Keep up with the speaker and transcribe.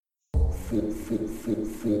Bigfoot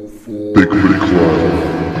Club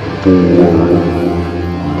for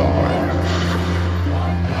life.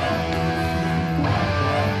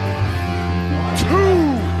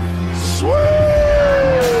 Too sweet!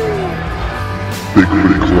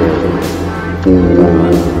 Bigfoot Club for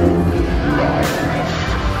life.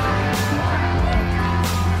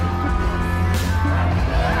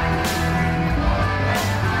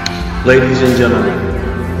 Ladies and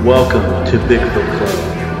gentlemen, welcome to Bigfoot Club.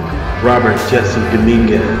 Robert Jesse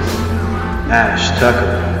Dominguez, Ash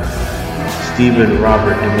Tucker, Stephen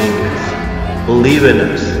Robert Dominguez. Believe in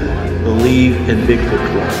us. Believe in Bigfoot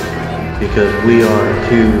Club because we are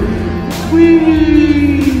too sweet.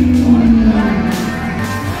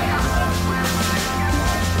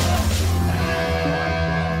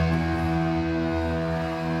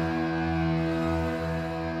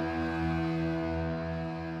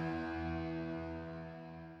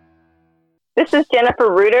 This is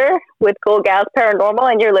Jennifer Reuter with Cool Gals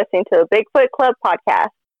Paranormal, and you're listening to the Bigfoot Club podcast.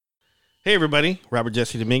 Hey everybody, Robert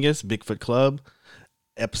Jesse Dominguez, Bigfoot Club,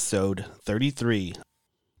 episode 33.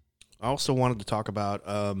 I also wanted to talk about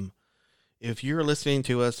if you're listening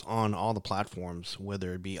to us on all the platforms,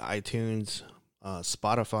 whether it be iTunes,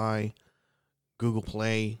 Spotify, Google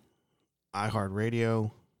Play,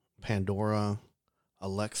 iHeartRadio, Pandora,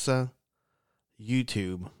 Alexa,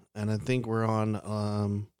 YouTube, and I think we're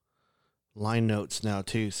on Line Notes now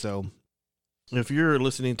too. So if you're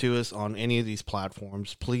listening to us on any of these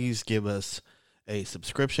platforms, please give us a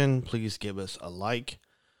subscription. Please give us a like.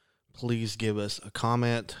 Please give us a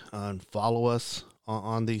comment and follow us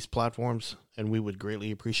on these platforms, and we would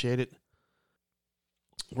greatly appreciate it.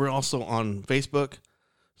 We're also on Facebook.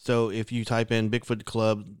 So if you type in Bigfoot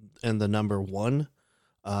Club and the number 1,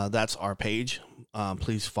 that's our page.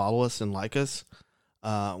 Please follow us and like us.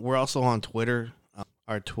 We're also on Twitter.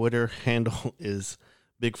 Our Twitter handle is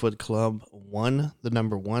Bigfoot Club 1, the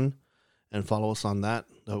number 1, and follow us on that.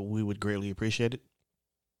 We would greatly appreciate it.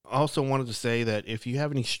 I also wanted to say that if you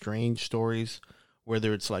have any strange stories,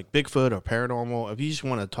 whether it's like Bigfoot or paranormal, if you just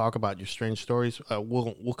want to talk about your strange stories,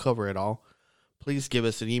 we'll cover it all. Please give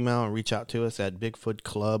us an email and reach out to us at Bigfoot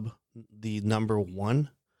Club, the number 1.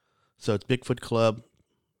 So it's Bigfoot Club,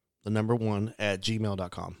 the number 1 at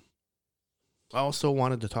gmail.com. I also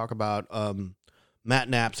wanted to talk about Matt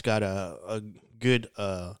Knapp's got a good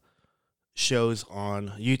shows on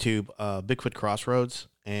YouTube, Bigfoot Crossroads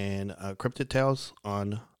and Cryptid Tales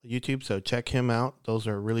on YouTube. So check him out. Those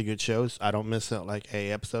are really good shows. I don't miss like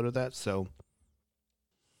a episode of that. So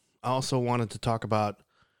I also wanted to talk about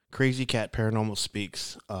Crazy Cat Paranormal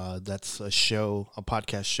Speaks. That's a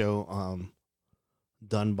podcast show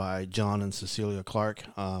done by John and Cecilia Clark.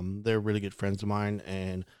 They're really good friends of mine,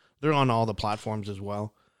 and they're on all the platforms as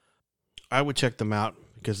well. I would check them out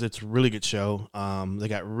because it's a really good show. They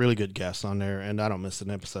got really good guests on there, and I don't miss an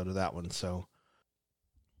episode of that one. So,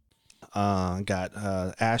 got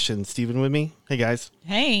Ash and Steven with me. Hey, guys.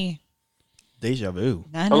 Hey. Deja vu.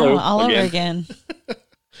 I know, Hello, all again. over again.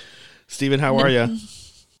 Steven, how are you?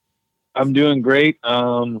 I'm doing great.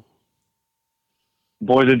 Boys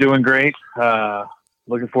are doing great.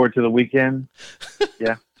 Looking forward to the weekend.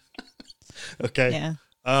 Yeah. Okay. Yeah.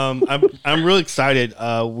 I'm really excited.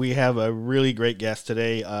 We have a really great guest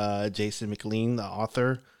today, Jason McLean, the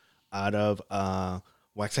author out of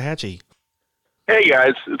Waxahachie. Hey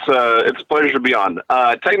guys, it's a pleasure to be on.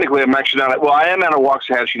 Technically, I'm actually not. Well, I am out of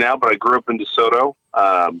Waxahachie now, but I grew up in DeSoto.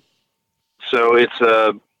 So it's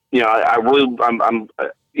I'm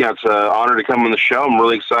it's an honor to come on the show. I'm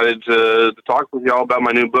really excited to talk with y'all about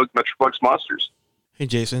my new book, Metroplex Monsters. Hey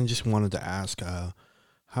Jason, just wanted to ask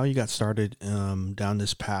how you got started down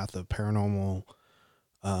this path of paranormal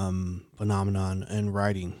phenomenon and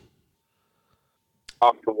writing.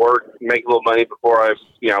 Off to work, make a little money before I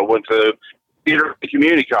went to theater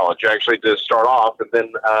community college actually to start off, and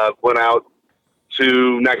then went out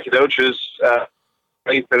to Nacogdoches.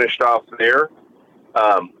 I finished off there.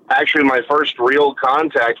 Actually, my first real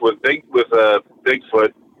contact with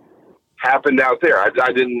Bigfoot happened out there. I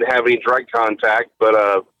didn't have any direct contact,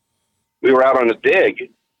 but we were out on a dig.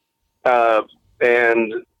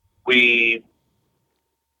 And it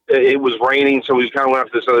was raining, so we kind of went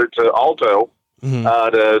up to Alto,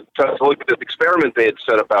 to look at this experiment they had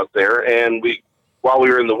set up out there. And while we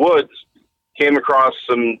were in the woods, came across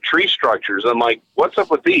some tree structures. I'm like, what's up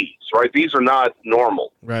with these? Right? These are not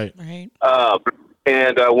normal. Right. Right.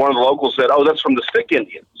 And one of the locals said, oh, that's from the Stick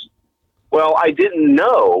Indians. Well, I didn't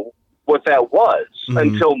know what that was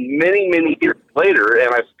until many, many years later.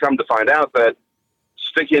 And I've come to find out that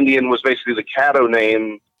Stick Indian was basically the Caddo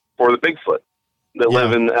name for the Bigfoot that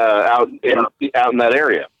live out in that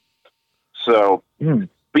area. So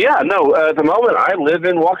But yeah, no. At the moment, I live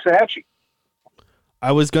in Waxahachie.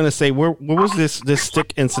 I was gonna say, where was this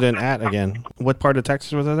stick incident at again? What part of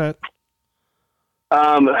Texas was it at?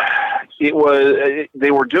 It was.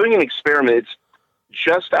 They were doing an experiment. It's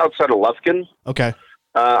just outside of Lufkin. Okay.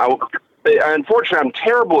 Unfortunately, I'm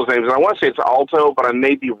terrible with names, and I want to say it's Alto, but I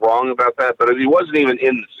may be wrong about that. But it wasn't even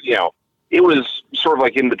in. It was sort of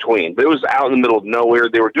like in between, but it was out in the middle of nowhere.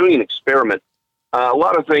 They were doing an experiment. A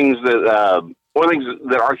lot of things that one of the things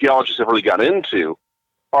that archaeologists have really got into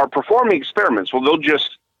are performing experiments. Well, they'll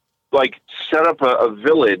just like set up a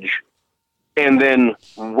village and then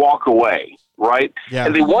walk away, right? Yeah.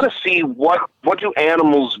 And they want to see what do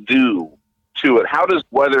animals do to it. How does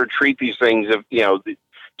weather treat these things?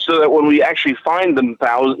 So that when we actually find them,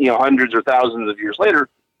 hundreds or thousands of years later,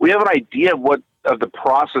 we have an idea of the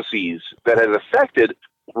processes that has affected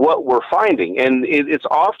what we're finding. And it's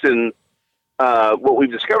often what we've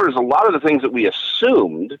discovered is a lot of the things that we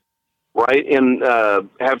assumed, right, and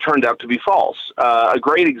have turned out to be false. A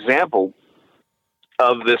great example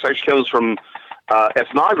of this actually comes from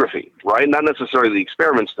ethnography, right? Not necessarily the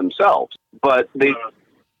experiments themselves, but they,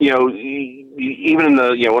 even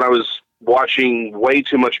in when I was watching way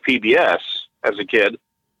too much PBS as a kid,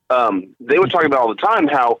 they would talk about all the time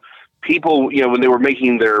how people, when they were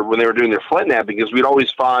doing their flint knapping, because we'd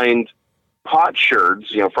always find pot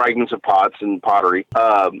sherds, fragments of pots and pottery,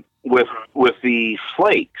 with the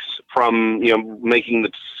flakes from, making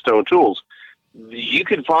the stone tools. You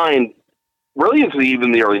could find really into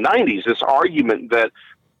even the early 90s, this argument that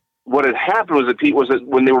what had happened was that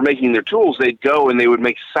when they were making their tools, they'd go and they would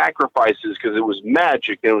make sacrifices because it was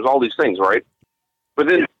magic and it was all these things, right? But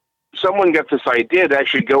then someone got this idea to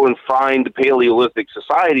actually go and find the Paleolithic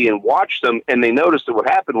society and watch them, and they noticed that what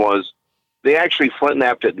happened was they actually flint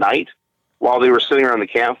knapped at night while they were sitting around the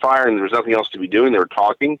campfire and there was nothing else to be doing. They were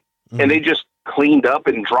talking, and they just cleaned up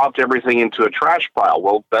and dropped everything into a trash pile.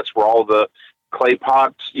 Well, that's where all the clay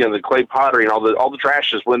pots, the clay pottery and all the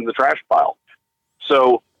trash just went in the trash pile.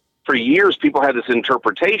 So for years, people had this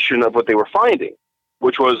interpretation of what they were finding,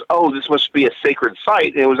 which was, oh, this must be a sacred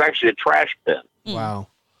site, and it was actually a trash bin. Wow.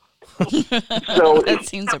 So that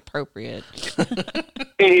seems appropriate.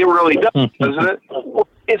 It really does, doesn't it?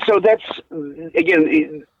 And so that's,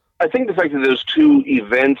 again, I think the fact that those two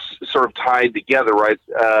events sort of tied together, right?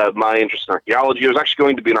 My interest in archaeology, I was actually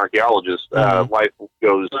going to be an archaeologist.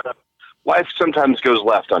 Life sometimes goes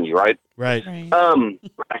left on you, right? Right.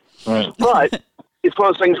 But it's one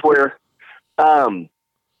of those things where I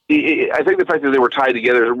think the fact that they were tied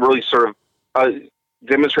together really sort of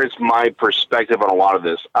demonstrates my perspective on a lot of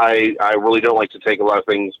this. I really don't like to take a lot of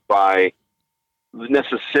things by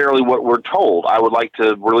necessarily what we're told. I would like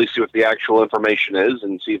to really see what the actual information is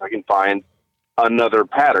and see if I can find another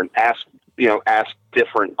pattern. Ask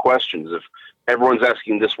different questions. If everyone's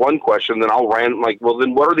asking this one question, then I'll well,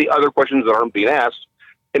 then what are the other questions that aren't being asked?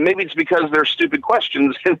 And maybe it's because they're stupid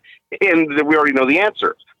questions and that we already know the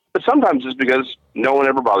answer. But sometimes it's because no one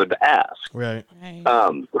ever bothered to ask. Right.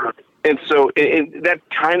 And so that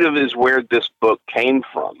kind of is where this book came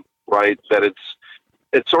from, right? That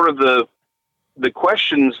it's sort of the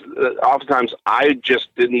questions that oftentimes I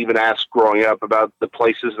just didn't even ask growing up about the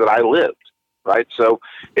places that I lived, right? So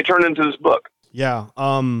it turned into this book. Yeah.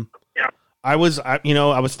 I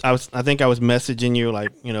think I was messaging you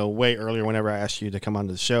way earlier whenever I asked you to come on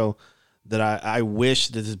the show that I wish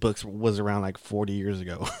that this book was around like 40 years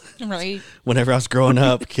ago. Right. Whenever I was growing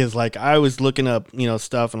up, because I was looking up,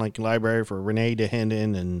 stuff in like the library for Renee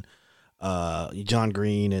DeHenden and John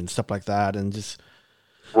Green and stuff like that. And just,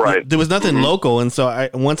 right. There was nothing local. And so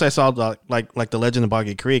once I saw the Legend of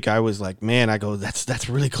Boggy Creek, I was like, man, that's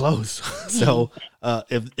really close. So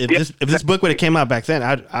if this book would have came out back then,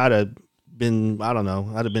 I'd have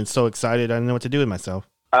been so excited. I didn't know what to do with myself.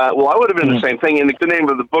 Well, I would have been the same thing. And the name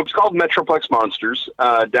of the book's called Metroplex Monsters,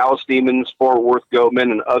 Dallas Demons, Fort Worth Goatmen,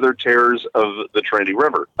 and Other Terrors of the Trinity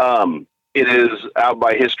River. It is out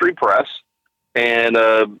by History Press, and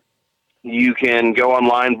you can go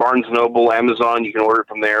online, Barnes & Noble, Amazon. You can order it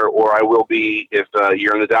from there, or I will be, if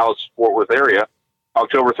you're in the Dallas-Fort Worth area,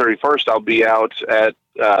 October 31st, I'll be out at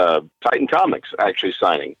Titan Comics, actually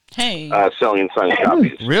signing. Hey. Selling and signing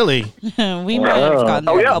copies. Really? We might have gone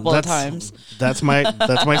there a couple of times. That's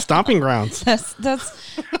my stomping grounds. That's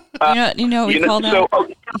you know what we call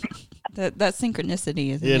that? That's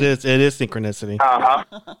synchronicity, isn't it? It is synchronicity.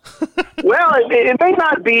 Well, it may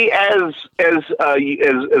not be as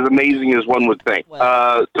amazing as one would think.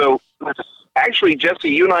 So actually, Jesse,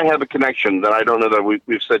 you and I have a connection that I don't know that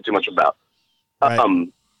we've said too much about. Right.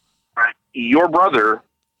 Your brother,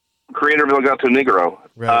 creator of El Gato Negro,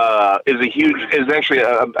 right. is actually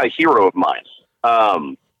a hero of mine.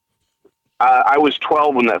 I was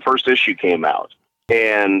 12 when that first issue came out,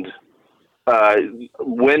 and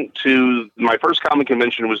went to my first comic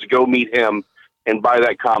convention was to go meet him and buy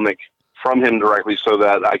that comic from him directly so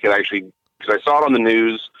that I could actually, because I saw it on the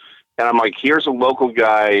news, and I'm like, here's a local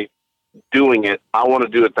guy doing it. I want to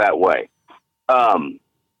do it that way.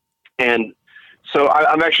 And so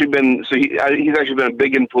I've actually been, he's actually been a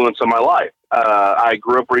big influence on my life. I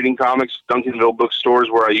grew up reading comics, Duncanville bookstores,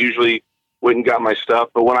 where I usually went and got my stuff.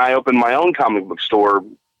 But when I opened my own comic book store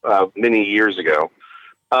many years ago,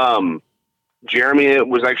 Jeremy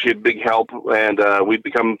was actually a big help, and we've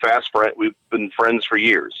become fast friends. We've been friends for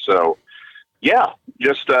years. So, yeah,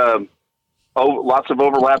 just lots of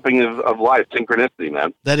overlapping of life, synchronicity,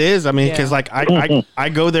 man. That is, I mean, because like I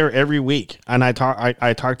go there every week, and I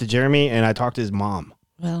talk to Jeremy, and I talk to his mom.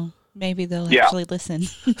 Well, maybe they'll actually listen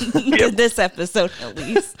to this episode at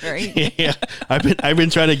least, right? Yeah, I've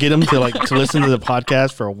been trying to get him to listen to the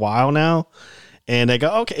podcast for a while now. And I go,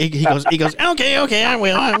 okay. He goes, okay, I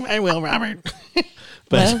will, Robert.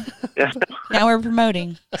 But now we're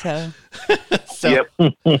promoting, so yep.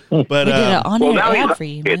 But we did an on-air ad for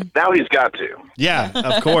you, man. Now he's got to. Yeah,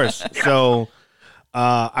 of course. So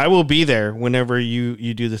I will be there whenever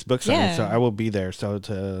you do this book signing. So I will be there. So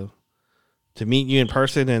to meet you in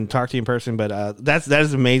person and talk to you in person. But that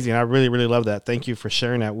is amazing. I really, really love that. Thank you for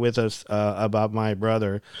sharing that with us about my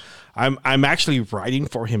brother. I'm actually writing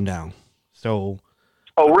for him now. So,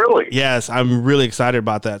 oh really? Yes, I'm really excited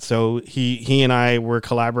about that. So he and I were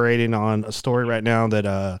collaborating on a story right now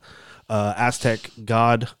that Aztec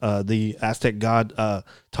god, the Aztec god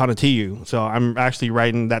Tonatiuh. So I'm actually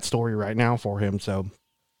writing that story right now for him. So,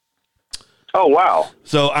 oh wow!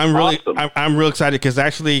 So I'm really awesome. I'm real excited because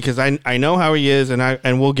I know how he is,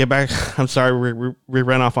 and we'll get back. I'm sorry we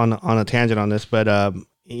ran off on a tangent on this, but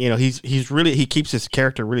he keeps his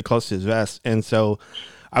character really close to his vest, and so.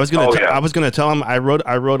 I was gonna tell him I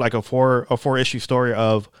wrote like a four issue story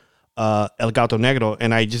of El Gato Negro,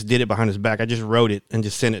 and I just did it behind his back. I just wrote it and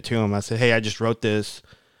just sent it to him. I said, "Hey, I just wrote this.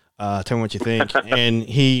 Tell me what you think." And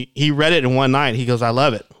he read it in one night. He goes, "I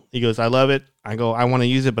love it." He goes, "I love it." I go, "I want to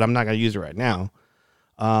use it, but I'm not gonna use it right now.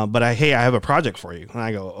 But I have a project for you." And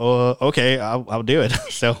I go, "Oh, okay, I'll do it."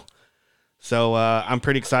 So I'm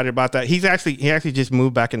pretty excited about that. He actually just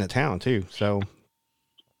moved back into town too. So.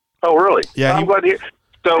 Oh really? Yeah. I'm glad to hear.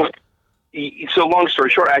 So long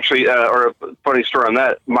story short, actually, or a funny story on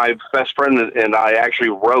that, my best friend and I actually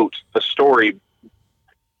wrote a story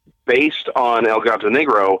based on El Gato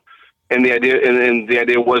Negro, and the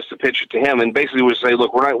idea was to pitch it to him, and basically was say,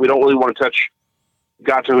 look, we don't really want to touch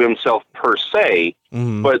Gato himself per se,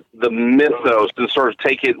 but the mythos, and sort of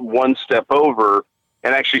take it one step over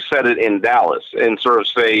and actually set it in Dallas, and sort of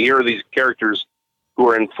say, here are these characters who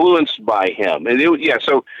are influenced by him, and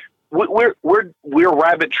so. We're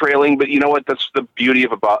rabbit trailing, but you know what? That's the beauty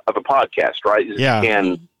of a podcast, right? Yeah. You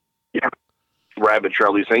can rabbit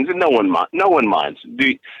trail these things, and no one minds.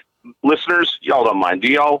 Listeners, y'all don't mind, do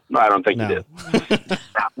y'all? No, I don't think you do.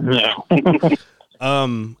 No.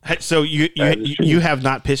 So you have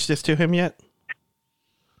not pitched this to him yet?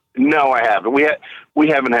 No, I haven't. We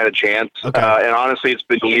haven't had a chance. Okay. And honestly, it's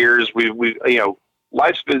been years. We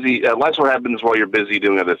life's busy. Life's what happens while you're busy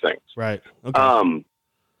doing other things. Right. Okay.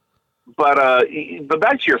 But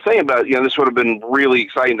back to your thing about, this would have been really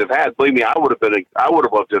exciting to have had. Believe me, I would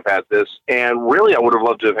have loved to have had this. And really, I would have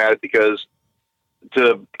loved to have had it because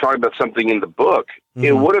to talk about something in the book,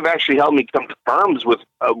 it would have actually helped me come to terms with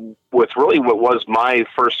really what was my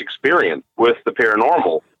first experience with the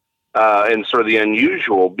paranormal, and sort of the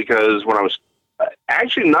unusual, because when I was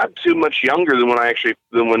actually not too much younger than when I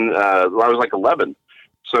was like 11.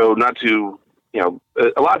 So not too,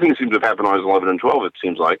 a lot of things seem to have happened when I was 11 and 12, it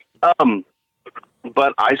seems like.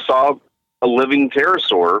 But I saw a living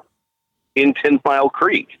pterosaur in 10 Mile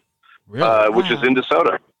Creek, really? Which is in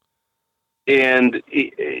DeSoto. And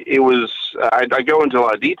it was, I go into a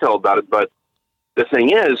lot of detail about it, but the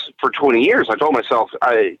thing is, for 20 years, I told myself,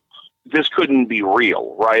 this couldn't be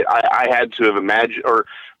real, right? I had to have imagined, or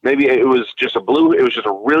maybe it was just a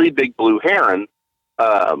really big blue heron,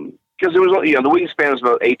 because it was, the wingspan was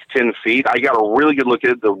about 8 to 10 feet. I got a really good look at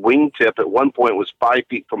it. The wingtip at one point was 5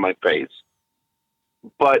 feet from my face.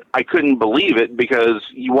 But I couldn't believe it because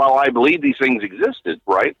while I believed these things existed,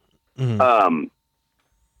 right,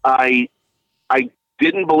 I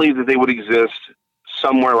didn't believe that they would exist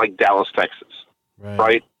somewhere like Dallas, Texas,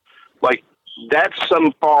 right? Like, that's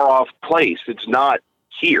some far-off place. It's not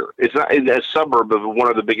here. It's not a suburb of one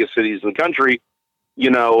of the biggest cities in the country.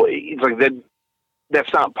 It's like that.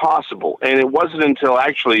 That's not possible. And it wasn't until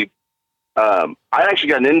actually, I actually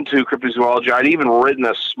got into cryptozoology. I'd even written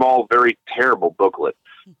a small, very terrible booklet.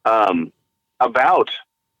 about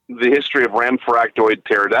the history of rhamphoractoid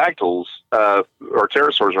pterodactyls, or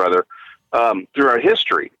pterosaurs rather, throughout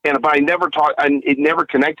history. And but I never taught, and it never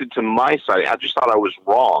connected to my side. I just thought I was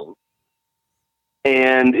wrong.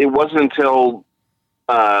 And it wasn't until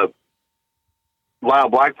Lyle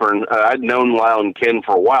Blackburn, I'd known Lyle and Ken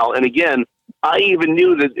for a while. And again, I even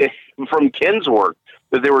knew that from Ken's work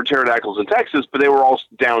that there were pterodactyls in Texas, but they were all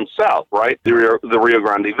down south, right? The Rio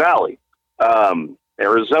Grande Valley,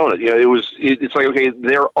 Arizona. You know, it's like, okay,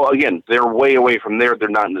 they're way away from there. They're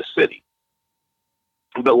not in the city.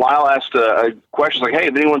 But Lyle asked a question like, hey,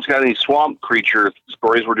 if anyone's got any swamp creature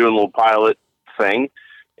stories, we're doing a little pilot thing.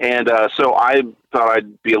 And so I thought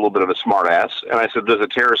I'd be a little bit of a smart ass. And I said, does a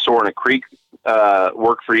pterosaur in a creek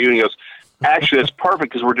work for you? And he goes, actually, that's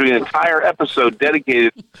perfect because we're doing an entire episode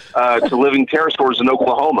dedicated to living pterosaurs in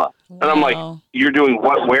Oklahoma. Wow. And I'm like, you're doing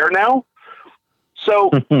what, where now? So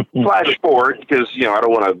flash forward, because, you know, I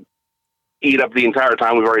don't want to eat up the entire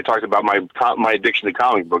time. We've already talked about my addiction to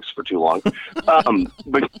comic books for too long.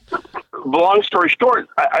 But long story short,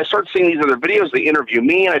 I start seeing these other videos. They interview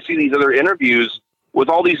me, and I see these other interviews with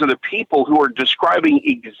all these other people who are describing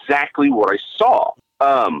exactly what I saw.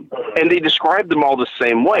 And they describe them all the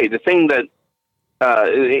same way. The thing that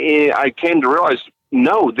I came to realize,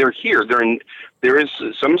 no, they're here. There is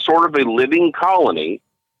some sort of a living colony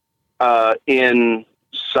in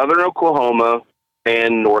southern Oklahoma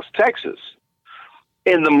and North Texas.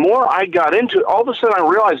 And the more I got into it, all of a sudden I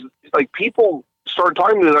realized, like, people started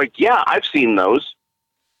talking to me like, yeah, I've seen those.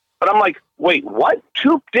 But I'm like, wait, what?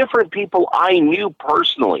 Two different people I knew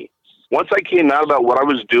personally. Once I came out about what I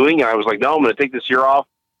was doing, and I was like, no, I'm going to take this year off.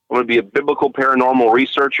 I'm going to be a biblical paranormal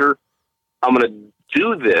researcher. I'm going to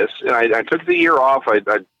do this. And I took the year off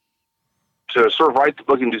to sort of write the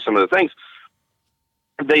book and do some of the things.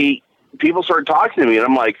 People started talking to me, and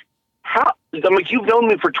I'm like, how? I'm like, you've known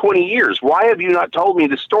me for 20 years. Why have you not told me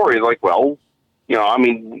this story? They're like, well, you know, I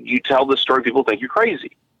mean, you tell this story, people think you're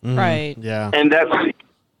crazy. Right. Yeah. And that's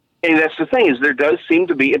the thing, is there does seem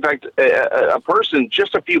to be, in fact, a person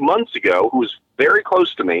just a few months ago who was very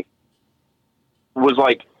close to me was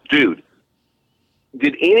like, dude,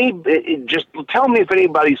 just tell me if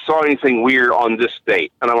anybody saw anything weird on this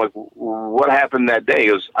date. And I'm like, what happened that day? He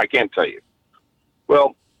goes, I can't tell you.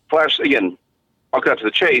 Well, flash again, I'll cut to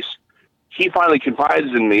the chase. He finally confides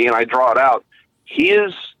in me, and I draw it out. He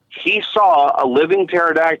saw a living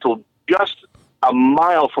pterodactyl just a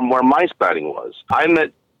mile from where my sighting was. I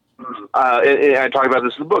met, and I talk about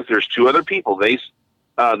this in the book, there's two other people that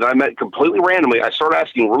I met completely randomly. I started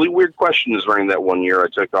asking really weird questions during that 1 year I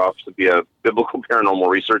took off to be a biblical paranormal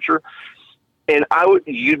researcher. And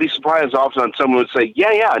you'd be surprised often someone would say,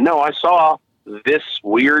 yeah, no, I saw this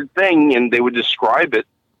weird thing, and they would describe it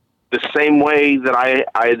the same way that I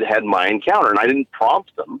had my encounter, and I didn't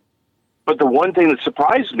prompt them. But the one thing that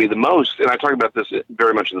surprised me the most, and I talk about this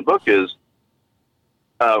very much in the book, is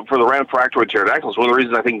for the rhamphoractoid pterodactyls, one of the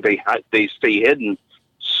reasons I think they stay hidden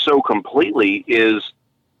so completely is,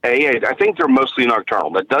 I think they're mostly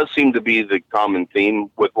nocturnal. That does seem to be the common theme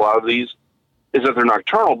with a lot of these, is that they're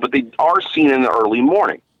nocturnal, but they are seen in the early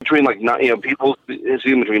morning. Between people see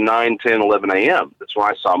them between 9, 10, 11 a.m. That's when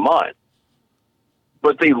I saw mine.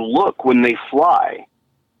 But they look when they fly.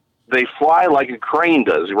 They fly like a crane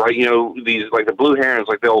does, right? You know, these, like the blue herons,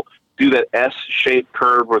 like they'll do that S-shaped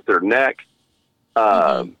curve with their neck.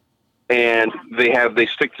 And they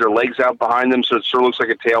stick their legs out behind them, so it sort of looks like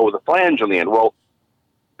a tail with a flange on the end. Well,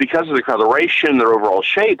 because of the coloration, their overall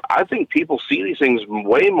shape, I think people see these things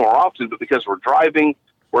way more often, but because we're driving,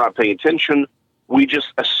 we're not paying attention, we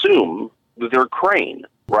just assume that they're crane,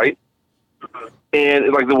 right?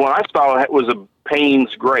 And like the one I saw was a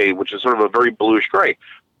Payne's gray, which is sort of a very bluish gray.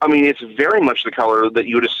 I mean, it's very much the color that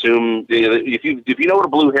you would assume. If you know what a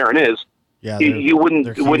blue heron is,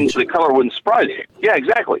 the color wouldn't surprise you. Yeah,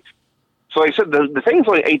 exactly. So like I said, the thing's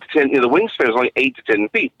only 8 to 10. The wingspan is only 8 to 10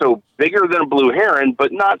 feet, so bigger than a blue heron,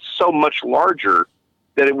 but not so much larger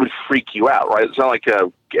that it would freak you out. Right? It's not like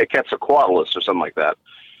a Quetzalcoatlus or something like that.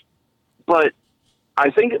 But I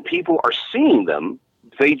think that people are seeing them.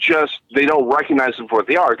 They don't recognize them for what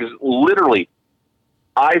they are, because literally,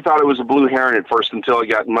 I thought it was a blue heron at first until it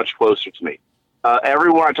got much closer to me.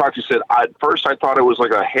 Everyone I talked to said, at first I thought it was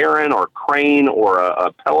like a heron or a crane or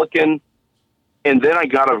a pelican, and then I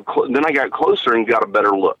got closer and got a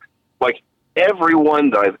better look. Like everyone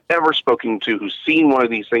that I've ever spoken to who's seen one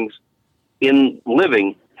of these things in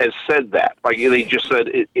living has said that. Like they just said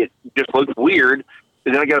it just looked weird,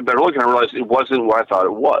 and then I got a better look and I realized it wasn't what I thought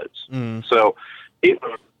it was. So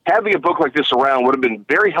having a book like this around would have been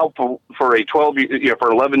very helpful for an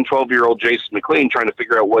 11, 12-year-old Jason McLean trying to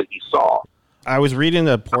figure out what he saw. I was reading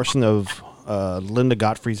a portion of Linda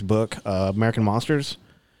Godfrey's book, American Monsters.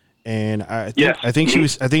 And I think she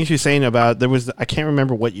was saying about, I can't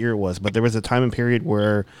remember what year it was, but there was a time and period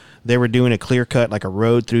where they were doing a clear cut, like a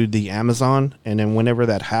road through the Amazon. And then whenever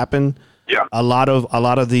that happened, a lot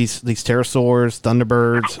of these pterosaurs,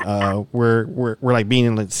 thunderbirds, were like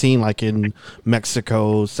being seen like in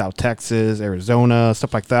Mexico, South Texas, Arizona,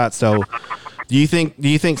 stuff like that. So do you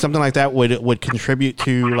think something like that would contribute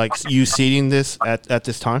to like you seeing this at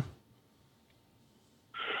this time?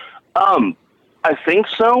 I think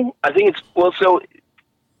so. I think it's so.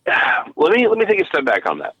 Let me take a step back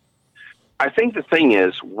on that. I think the thing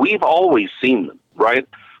is, we've always seen them, right?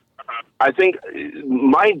 I think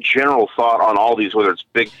my general thought on all these, whether it's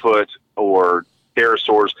Bigfoot or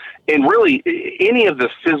pterosaurs, and really any of the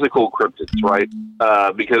physical cryptids, right?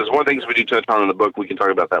 Because one of the things we do touch on in the book, we can talk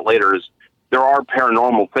about that later, is there are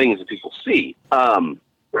paranormal things that people see.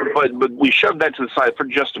 But we shove that to the side for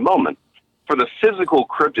just a moment. For the physical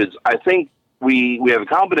cryptids, I think we have a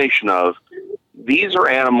combination of, these are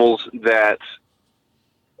animals that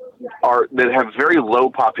have very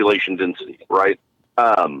low population density, right?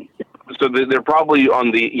 So they're probably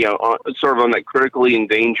on the, sort of on that critically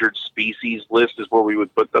endangered species list is where we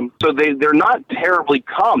would put them. So they're not terribly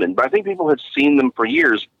common, but I think people have seen them for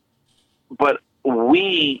years. But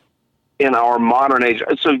we, in our modern age,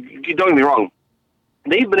 so don't get me wrong,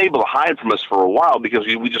 they've been able to hide from us for a while because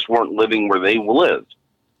we just weren't living where they lived.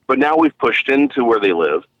 But now we've pushed into where they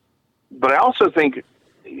live. But I also think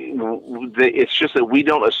it's just that we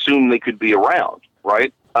don't assume they could be around,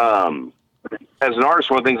 right? As an artist,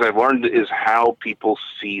 one of the things I've learned is how people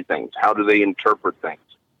see things. How do they interpret things?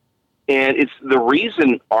 And it's the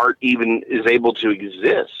reason art even is able to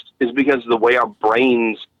exist is because of the way our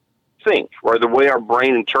brains think, or the way our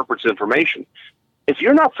brain interprets information. If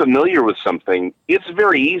you're not familiar with something, it's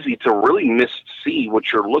very easy to really see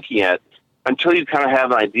what you're looking at until you kind of have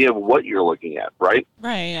an idea of what you're looking at, right?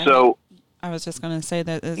 Right. So I was just going to say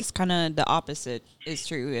that it's kind of the opposite is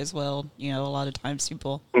true as well. A lot of times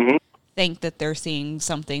people think that they're seeing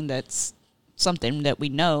something that's something that we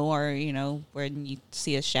know, or, when you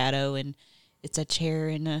see a shadow and it's a chair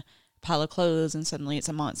and a pile of clothes and suddenly it's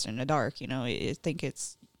a monster in the dark, I think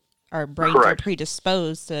it's our brains are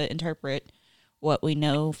predisposed to interpret what we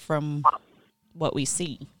know from what we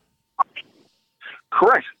see.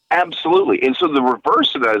 Correct. Absolutely. And so the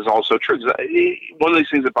reverse of that is also true. One of these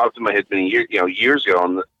things that popped in my head many years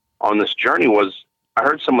ago on this journey was, I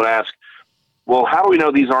heard someone ask, well, how do we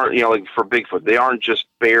know these aren't, like for Bigfoot, they aren't just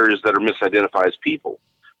bears that are misidentified as people?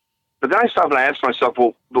 But then I stopped and I asked myself,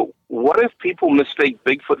 well, but what if people mistake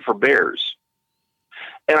Bigfoot for bears?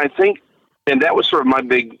 And I think, and that was sort of my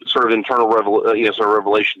big sort of internal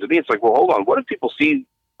revelation to me. It's like, well, hold on. What if people see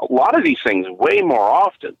a lot of these things way more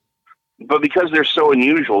often? But because they're so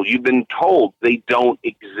unusual, you've been told they don't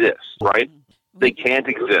exist, right? They can't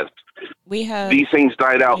exist. These things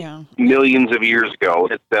died out millions of years ago,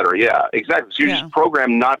 et cetera. Yeah, exactly. So you're just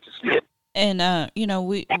programmed not to see it. And,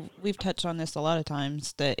 we've touched on this a lot of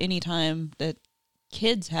times, that anytime that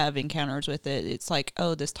kids have encounters with it, it's like,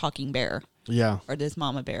 oh, this talking bear. Yeah. Or this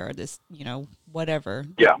mama bear, or this, whatever.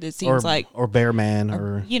 Yeah. It seems or bear man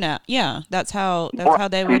or that's how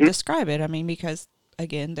they would describe it. I mean, because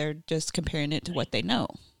again, they're just comparing it to what they know.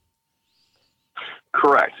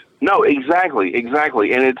 Correct. No, exactly.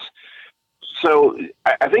 And it's, so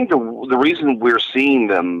I think the reason we're seeing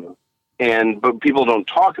them but people don't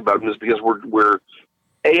talk about them is because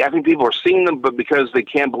I think people are seeing them, but because they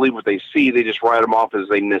can't believe what they see, they just write them off as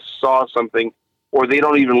they missaw something, or they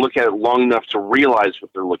don't even look at it long enough to realize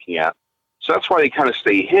what they're looking at. So that's why they kind of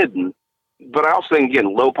stay hidden. But I also think,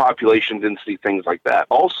 again, low population density, things like that.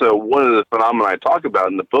 Also, one of the phenomena I talk about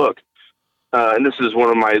in the book, and this is one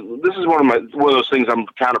of those things I'm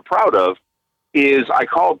kind of proud of, is I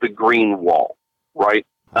call it the green wall, right?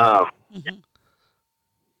 Go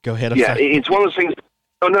ahead. Yeah, it's one of those things.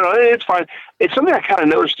 Oh, no, it's fine. It's something I kind of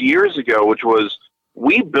noticed years ago, which was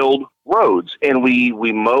we build roads and we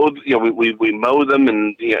mow, we mow them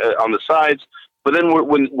and on the sides. But then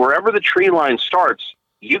wherever the tree line starts,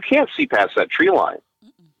 you can't see past that tree line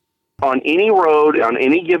on any road on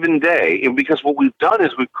any given day. And because what we've done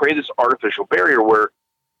is we've created this artificial barrier where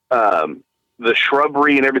the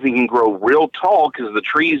shrubbery and everything can grow real tall because the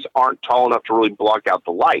trees aren't tall enough to really block out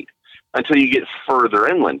the light until you get further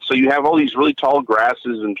inland. So you have all these really tall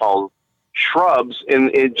grasses and tall shrubs,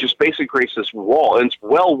 and it just basically creates this wall. And it's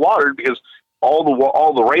well watered because all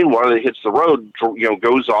the rainwater that hits the road,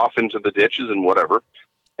 goes off into the ditches and whatever.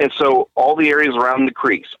 And so all the areas around the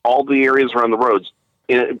creeks, all the areas around the roads,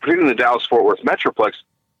 particularly in the Dallas-Fort Worth Metroplex,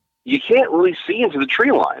 you can't really see into the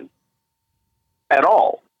tree line at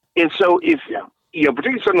all. And so if,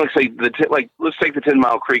 particularly something like, say, let's take the 10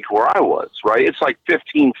 Mile Creek where I was, right? It's like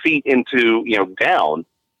 15 feet into, down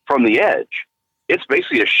from the edge. It's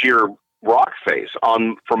basically a sheer rock face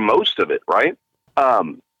for most of it, right?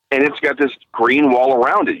 And it's got this green wall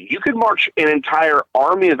around it. You could march an entire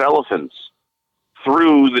army of elephants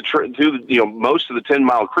through most of the 10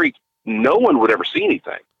 Mile Creek. No one would ever see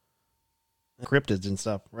anything. Cryptids and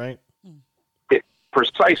stuff, right?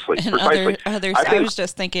 Precisely. And I was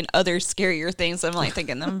just thinking other scarier things. I'm like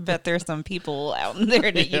thinking, I bet there's some people out in there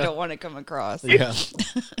that you don't want to come across. Yeah.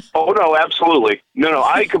 Oh no, absolutely. No,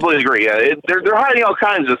 I completely agree. Yeah, they're hiding all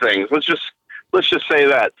kinds of things. Let's just say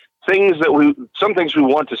that some things we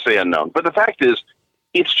want to stay unknown. But the fact is,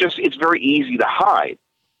 it's very easy to hide.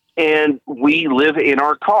 And we live in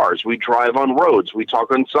our cars. We drive on roads. We talk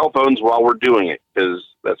on cell phones while we're doing it because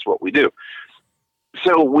that's what we do.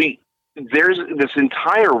 So there's this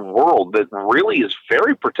entire world that really is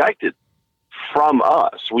very protected from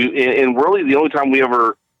us. And really the only time we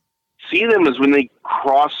ever see them is when they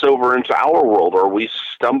cross over into our world or we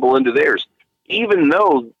stumble into theirs, even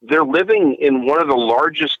though they're living in one of the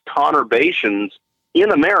largest conurbations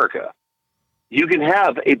in America. You can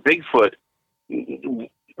have a Bigfoot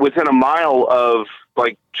within a mile of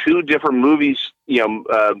like two different movie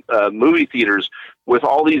theaters with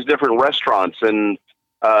all these different restaurants and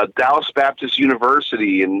Dallas Baptist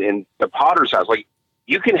University and the Potter's House. Like,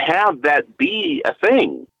 you can have that be a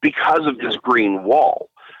thing because of this green wall.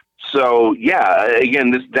 So, yeah,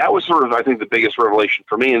 again, that was sort of, I think, the biggest revelation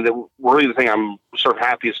for me. And really the thing I'm sort of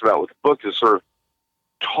happiest about with the book is sort of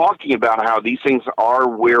talking about how these things are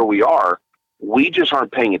where we are. We just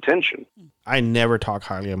aren't paying attention. I never talk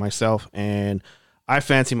highly of myself, and I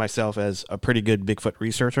fancy myself as a pretty good Bigfoot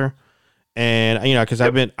researcher. And, because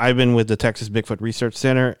I've been with the Texas Bigfoot Research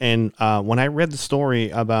Center. And when I read the story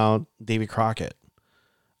about Davy Crockett,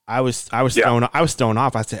 I was thrown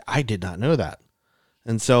off. I said, I did not know that.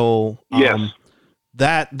 And so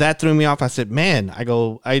that threw me off. I said, man,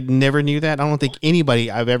 I never knew that. I don't think anybody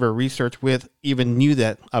I've ever researched with even knew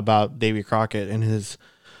that about Davy Crockett and his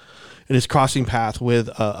crossing path with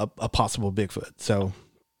a possible Bigfoot. So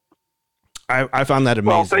I found that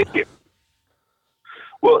amazing. Well, thank you.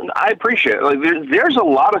 Well, I appreciate it. Like, there's a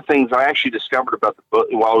lot of things I actually discovered about the book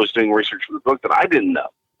while I was doing research for the book that I didn't know,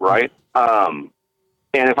 right? And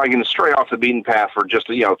if I can stray off the beaten path for just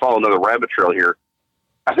follow another rabbit trail here,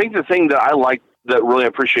 I think the thing that I liked, that really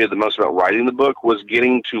appreciated the most about writing the book, was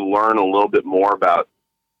getting to learn a little bit more about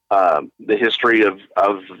the history of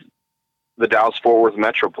the Dallas-Fort Worth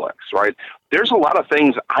Metroplex, right? There's a lot of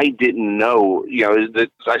things I didn't know,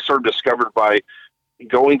 that I sort of discovered by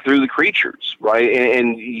going through the creatures, right?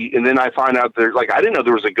 And then I find out I didn't know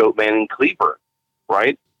there was a goat man in Cleburne,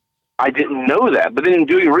 right? I didn't know that. But then in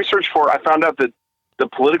doing research for it, I found out that the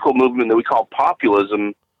political movement that we call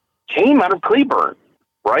populism came out of Cleburne,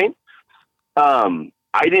 right? I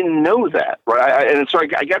didn't know that, right? And so I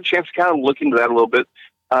got a chance to kind of look into that a little bit.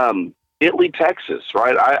 Italy, Texas,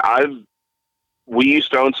 right? We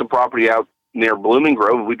used to own some property out near Blooming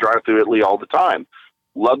Grove, and we drive through Italy all the time.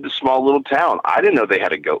 Loved the small little town. I didn't know they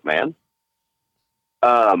had a goat man.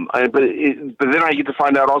 But then I get to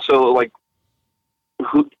find out also,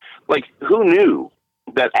 who knew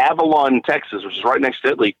that Avalon, Texas, which is right next to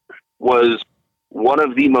Italy, was one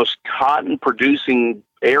of the most cotton producing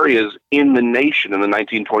areas in the nation in the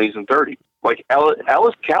 1920s and 30s. Like,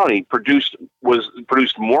 Ellis County produced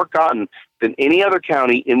more cotton than any other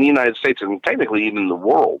county in the United States, and technically even the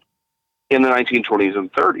world, in the 1920s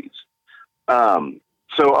and 30s.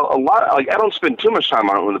 So a lot, I don't spend too much time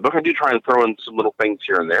on it in the book. I do try and throw in some little things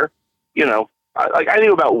here and there. I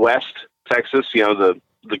knew about West Texas, the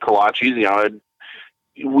kolaches.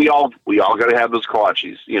 We all got to have those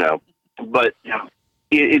kolaches, But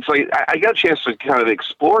it's like I got a chance to kind of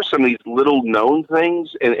explore some of these little known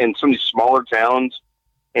things and some of these smaller towns,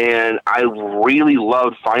 and I really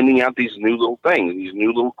loved finding out these new little things, these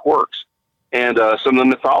new little quirks, and some of the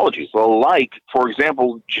mythologies. Well, like, for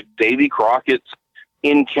example, Davy Crockett's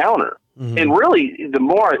encounter. Mm-hmm. And really, the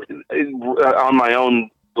more on my own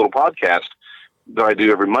little podcast that I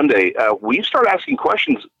do every Monday, we start asking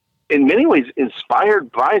questions in many ways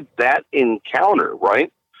inspired by that encounter,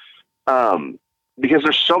 right? Because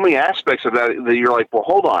there's so many aspects of that you're like, well,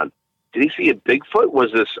 hold on. Did he see a Bigfoot?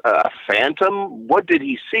 Was this a phantom? What did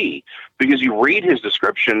he see? Because you read his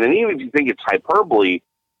description, and even if you think it's hyperbole,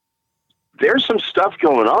 there's some stuff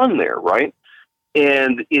going on there, right?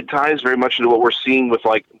 And it ties very much into what we're seeing with,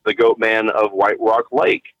 like, the Goat Man of White Rock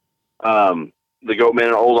Lake, the Goat Man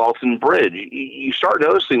at Old Alton Bridge. You start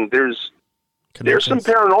noticing there's some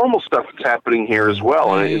paranormal stuff that's happening here as well.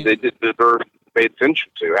 Right. And paid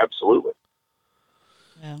attention to. Absolutely.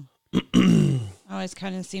 Yeah. Always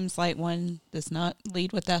kind of seems like one does not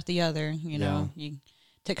lead without the other. You know,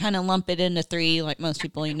 to kind of lump it into three, like most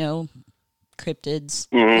people, cryptids,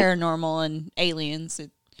 paranormal, and aliens.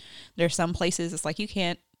 There's some places it's like you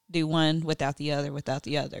can't do one without the other.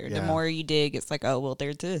 Yeah. The more you dig, it's like, oh, well,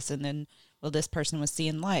 there's this, and then, well, this person was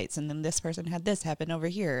seeing lights, and then this person had this happen over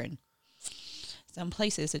here. And some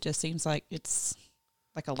places it just seems like it's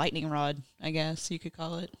like a lightning rod, I guess you could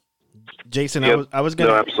call it. Jason, Yep. I was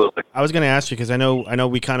gonna absolutely. I was gonna ask you because I know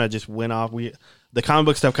we kind of just went off. The comic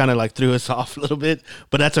book stuff kind of like threw us off a little bit,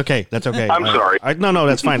 but that's okay. I'm sorry. No,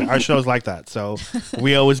 that's fine. Our show's like that, so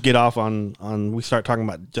we always get off on we start talking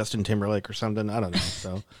about Justin Timberlake or something. I don't know.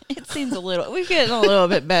 So It seems we're getting a little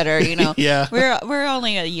bit better, Yeah. We're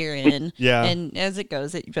only a year in, Yeah. and as it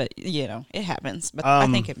goes, it happens. But I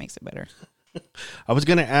think it makes it better. I was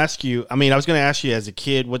gonna ask you. As a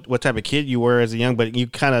kid, what type of kid you were as a young, but you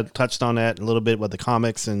kind of touched on that a little bit with the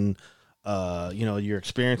comics and your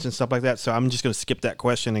experience and stuff like that. So I'm just gonna skip that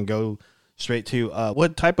question and go straight to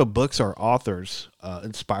what type of books or authors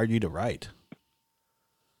inspired you to write?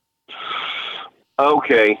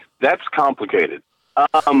 Okay, that's complicated.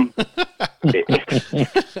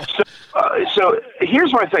 So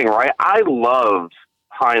here's my thing, right? I love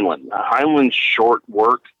Heinlein. Heinlein's short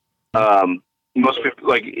work. Most people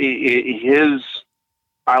like his.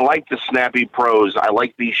 I like the snappy prose. I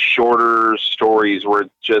like these shorter stories where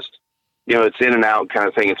it's just, it's in and out kind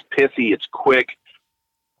of thing. It's pithy. It's quick.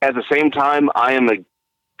 At the same time, I am a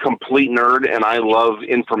complete nerd and I love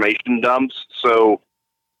information dumps. So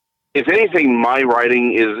if anything, my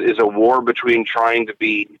writing is a war between trying to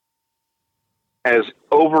be as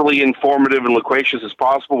overly informative and loquacious as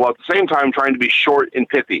possible, while at the same time trying to be short and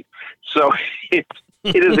pithy. So it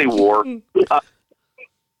is a war.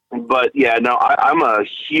 But yeah, no, I'm a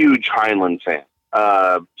huge Heinlein fan.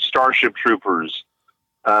 Starship Troopers,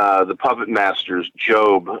 The Puppet Masters,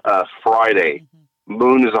 Job, Friday,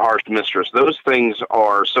 Moon is a Harsh Mistress. Those things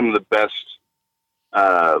are some of the best,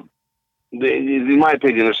 in my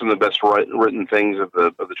opinion, they're some of the best written things of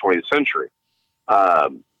the 20th century.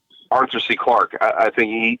 Arthur C. Clarke, I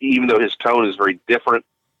think even though his tone is very different,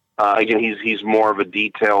 again, he's more of a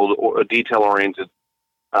detail-oriented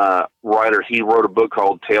writer. He wrote a book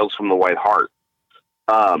called Tales from the White Hart.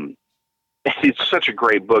 It's such a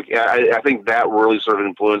great book. I think that really sort of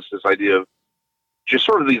influenced this idea of just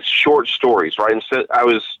sort of these short stories, right? Instead,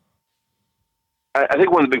 I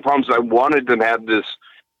think one of the big problems is I wanted to have this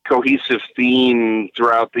cohesive theme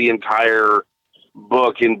throughout the entire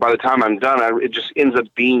book, and by the time I'm done, it just ends up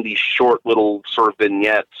being these short little sort of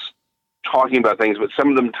vignettes talking about things, but some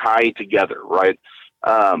of them tie together, right?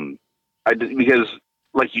 Because,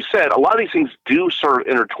 like you said, a lot of these things do sort of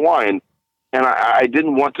intertwine, and I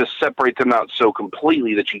didn't want to separate them out so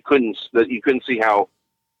completely that you couldn't see how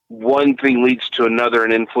one thing leads to another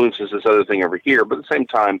and influences this other thing over here. But at the same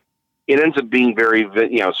time, it ends up being very,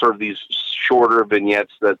 sort of these shorter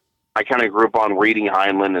vignettes that I kind of grew up on reading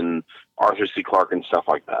Heinlein and Arthur C. Clarke and stuff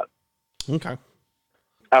like that. Okay.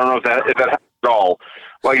 I don't know if that happens at all.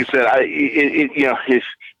 Like I said,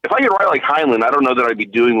 if I could write like Heinlein, I don't know that I'd be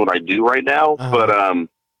doing what I do right now. But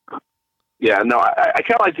yeah, no, I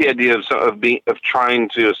kind of like the idea of trying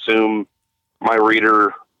to assume my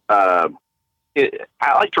reader. I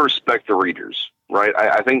like to respect the readers, right?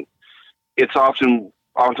 I think it's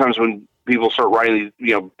oftentimes when people start writing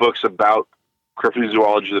these books about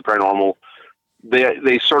cryptozoology, the paranormal,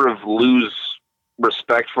 they sort of lose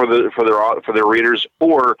respect for their readers,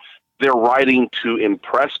 or they're writing to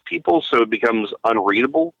impress people, so it becomes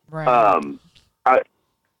unreadable. Right. I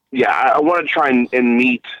want to try and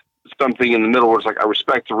meet something in the middle where it's like I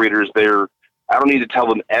respect the readers. I don't need to tell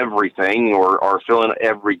them everything or fill in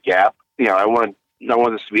every gap. I want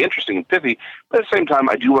this to be interesting and pithy, but at the same time,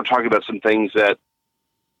 I do want to talk about some things that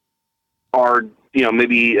are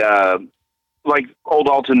maybe like Old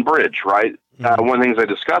Alton Bridge, right? Mm-hmm. One of the things I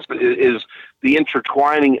discussed is the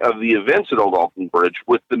intertwining of the events at Old Alton Bridge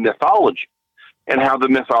with the mythology, and how the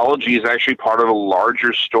mythology is actually part of a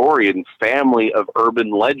larger story and family of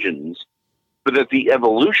urban legends, but that the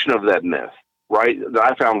evolution of that myth, right, that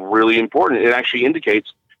I found really important. It actually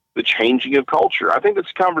indicates the changing of culture. I think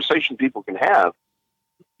that's a conversation people can have.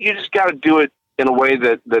 You just got to do it in a way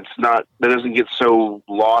that doesn't get so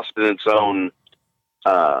lost in its own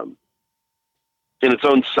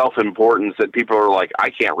self-importance that people are like, I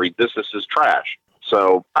can't read this. This is trash.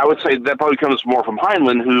 So I would say that probably comes more from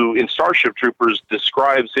Heinlein, who in Starship Troopers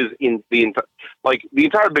describes the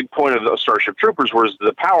entire big point of the Starship Troopers was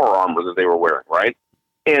the power armor that they were wearing, right?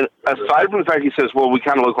 And aside from the fact he says, well, we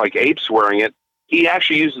kind of look like apes wearing it, he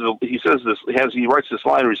actually he writes this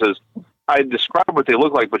line where he says, I describe what they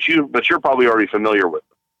look like, but you're probably already familiar with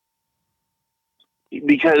them.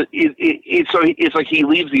 Because it's like he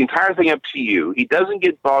leaves the entire thing up to you. He doesn't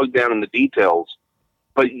get bogged down in the details,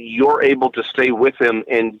 but you're able to stay with him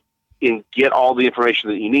and get all the information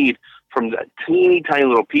that you need from the teeny tiny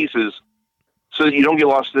little pieces, so that you don't get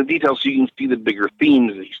lost in the details, so you can see the bigger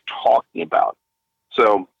themes that he's talking about.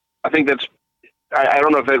 So I think that's, I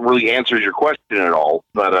don't know if that really answers your question at all,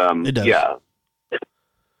 but it does. Yeah.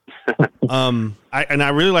 I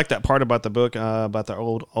really like that part about the book, about the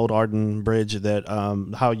old Arden Bridge, that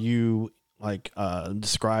how you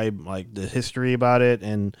describe like the history about it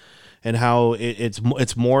and how it's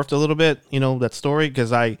morphed a little bit, that story.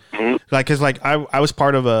 Cause I was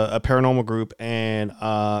part of a paranormal group and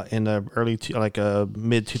in the early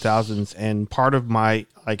mid 2000s, and part of my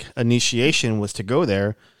initiation was to go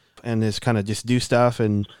there and just do stuff.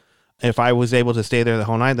 And if I was able to stay there the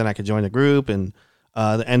whole night, then I could join the group. And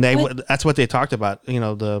that's what they talked about,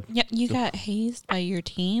 you got hazed by your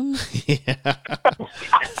team. Yeah.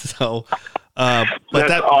 So,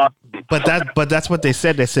 but that's what they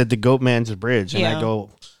said. They said the Goatman's Bridge, and I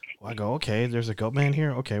go, okay, there's a Goatman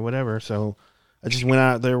here. Okay, whatever. So I just went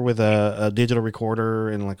out there with a digital recorder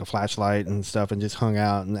and a flashlight and stuff, and just hung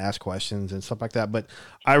out and asked questions and stuff like that. But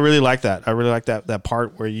I really like that. I really like that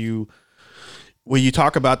part where you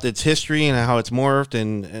talk about its history and how it's morphed,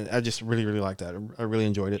 and I just really, really like that. I really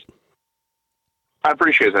enjoyed it. I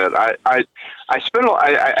appreciate that. I spent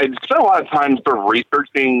a lot of time sort of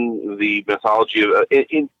researching the mythology of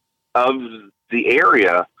the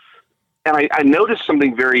area, and I noticed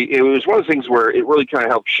something it was one of the things where it really kind of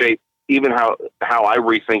helped shape even how I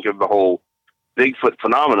rethink of the whole Bigfoot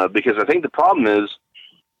phenomena, because I think the problem is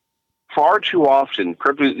far too often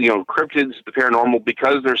cryptids, the paranormal,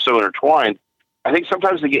 because they're so intertwined, I think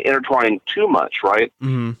sometimes they get intertwined too much, right?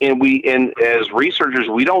 Mm-hmm. And as researchers,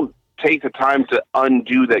 we don't take the time to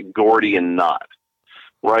undo that Gordian knot,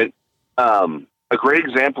 right? A great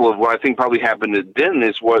example of what I think probably happened at Den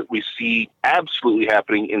is what we see absolutely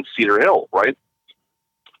happening in Cedar Hill, right?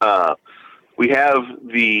 We have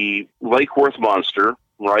the Lake Worth monster,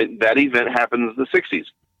 right? That event happened in the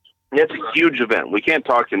 60s. That's a huge event. We can't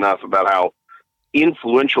talk enough about how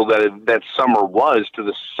influential that summer was to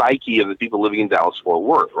the psyche of the people living in Dallas-Fort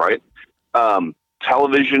Worth, right?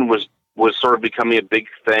 Television was sort of becoming a big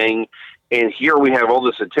thing, and here we have all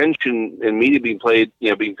this attention and media being paid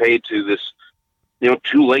to this,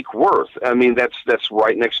 to Lake Worth. I mean, that's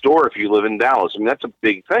right next door if you live in Dallas. I mean, that's a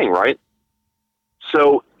big thing, right?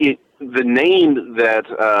 So the name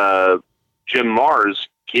that Jim Mars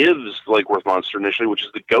gives Lake Worth monster initially, which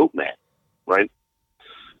is the Goatman, right?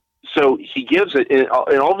 So he gives it, and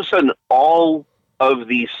all of a sudden, all of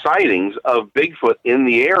these sightings of Bigfoot in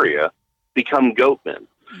the area become Goatmen.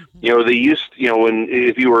 Mm-hmm. They used,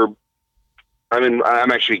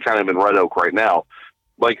 I'm actually kind of in Red Oak right now,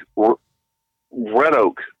 like Red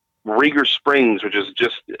Oak, Rieger Springs, which is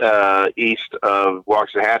just east of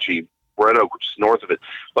Waxahachie, Red Oak, which is north of it.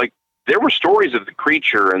 Like, there were stories of the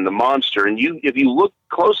creature and the monster, and if you look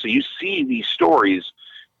closely, you see these stories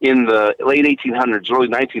in the late 1800s, early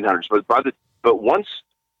 1900s. But once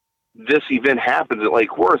this event happens at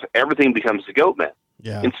Lake Worth, everything becomes the Goatman.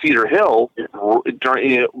 Yeah. In Cedar Hill,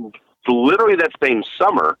 literally that same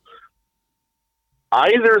summer,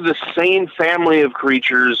 either the same family of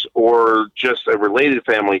creatures or just a related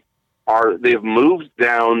family they've moved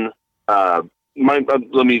down. Let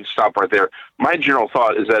me stop right there. My general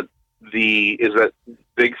thought is that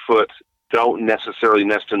Bigfoot don't necessarily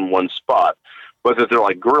nest in one spot, but that they're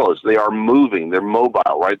like gorillas. They are moving. They're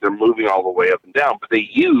mobile, right? They're moving all the way up and down, but they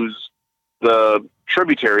use the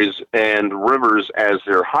tributaries and rivers as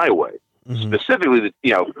their highway. Mm-hmm. Specifically,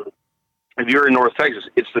 if you're in North Texas,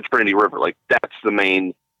 it's the Trinity River. Like, that's the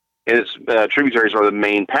main, and its tributaries are the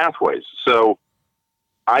main pathways. So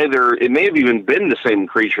either it may have even been the same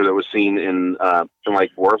creature that was seen in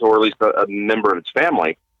Lake Worth, or at least a member of its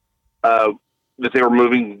family, that they were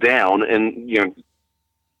moving down, and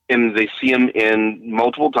and they see him in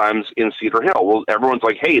multiple times in Cedar Hill. Well, everyone's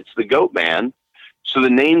like, hey, it's the Goatman. So the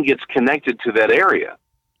name gets connected to that area.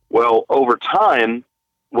 Well, over time,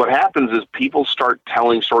 what happens is people start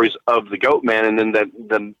telling stories of the Goatman, and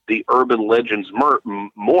then the urban legends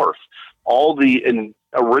morph. All the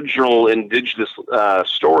original indigenous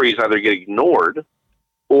stories either get ignored,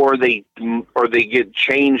 or they get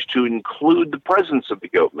changed to include the presence of the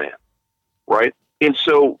Goatman, right? And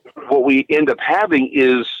so what we end up having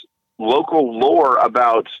is local lore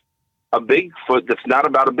about a Bigfoot that's not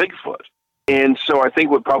about a Bigfoot. And so I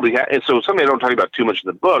think what probably and so something I don't talk about too much in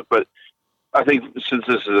the book, but I think since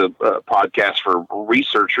this is a podcast for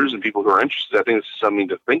researchers and people who are interested, I think this is something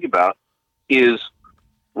to think about, is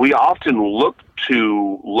we often look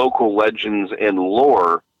to local legends and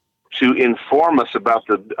lore to inform us about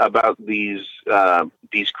these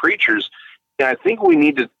creatures. And I think we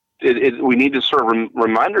need to sort of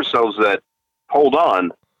remind ourselves that, hold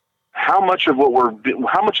on, how much of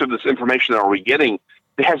this information are we getting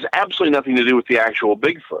that has absolutely nothing to do with the actual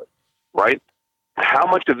Bigfoot, right? How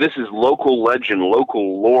much of this is local legend,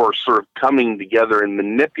 local lore sort of coming together and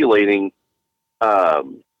manipulating,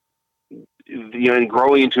 and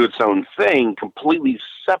growing into its own thing, completely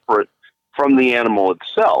separate from the animal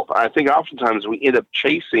itself. I think oftentimes we end up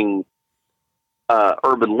chasing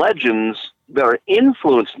urban legends that are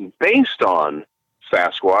influenced and based on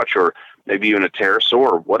Sasquatch or maybe even a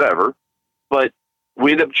pterosaur or whatever, but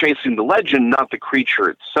we end up chasing the legend, not the creature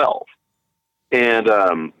itself. And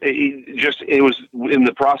it was in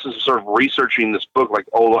the process of sort of researching this book, like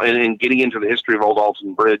and getting into the history of Old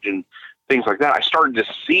Alton Bridge and things like that, I started to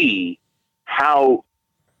see how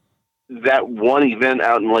that one event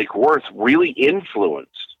out in Lake Worth really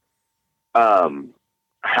influenced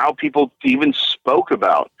how people even spoke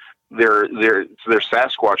about their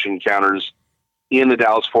Sasquatch encounters in the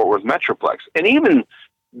Dallas-Fort Worth Metroplex. And even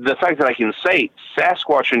the fact that I can say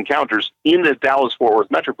Sasquatch encounters in the Dallas-Fort Worth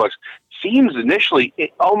Metroplex seems initially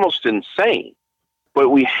almost insane, but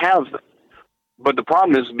we have them. But the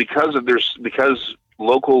problem is because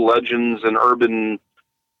local legends and urban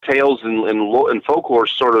tales and folklore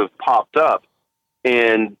sort of popped up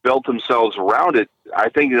and built themselves around it, I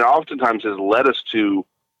think it oftentimes has led us to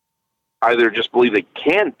either just believe they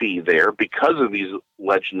can't be there because of these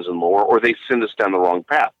legends and lore, or they send us down the wrong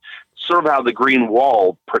path. Sort of how the Green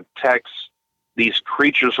Wall protects these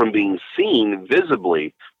creatures from being seen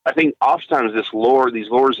visibly. I think oftentimes these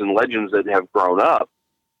lores and legends that have grown up,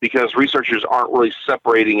 because researchers aren't really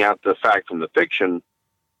separating out the fact from the fiction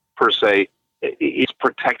per se, it's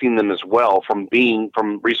protecting them as well from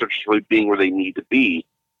researchers really being where they need to be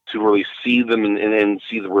to really see them and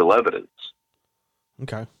see the real evidence.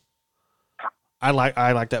 Okay. I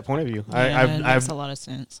like that point of view. Yeah, it makes a lot of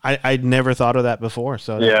sense. I'd never thought of that before,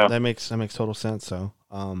 so that makes total sense. So,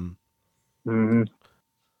 Mm-hmm.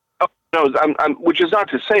 No, which is not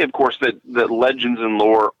to say, of course, that legends and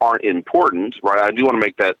lore aren't important, right? I do want to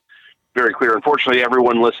make that very clear. Unfortunately,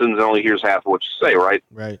 everyone listens and only hears half of what you say, right?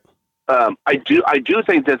 Right. I do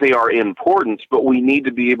think that they are important, but we need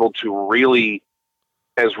to be able to really,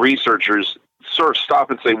 as researchers, sort of stop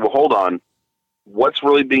and say, well, hold on. What's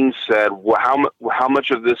really being said? How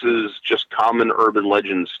much of this is just common urban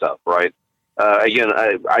legend stuff, right? Again,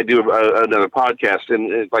 I do another podcast,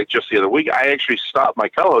 and like just the other week, I actually stopped my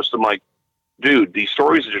co-host. I'm like, dude, these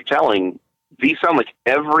stories that you're telling, these sound like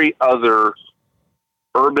every other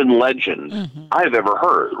urban legend I've ever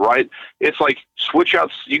heard, right? It's like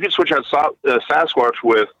you can switch out Sasquatch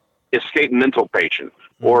with escaped mental patient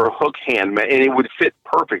or hook hand, and it would fit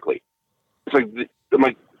perfectly. It's like, I'm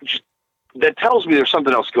like, that tells me there's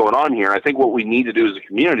something else going on here. I think what we need to do as a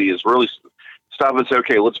community is really stop and say,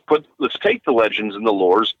 okay, let's take the legends and the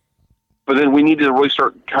lores, but then we need to really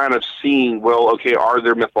start kind of seeing, well, okay, are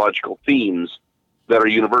there mythological themes that are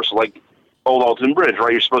universal? Like Old Alton Bridge,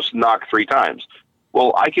 right? You're supposed to knock 3 times.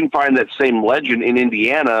 Well, I can find that same legend in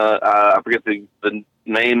Indiana. I forget the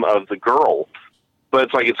name of the girl, but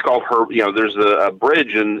it's called her, there's a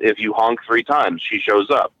bridge, and if you honk 3 times, she shows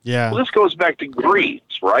up. Yeah. Well, this goes back to Greece,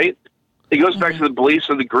 right? It goes back to the beliefs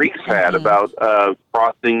that the Greeks had about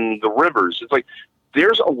crossing the rivers. It's like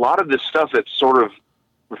there's a lot of this stuff that's sort of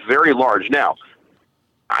very large. Now,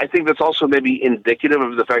 I think that's also maybe indicative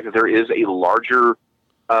of the fact that there is a larger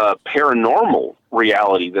paranormal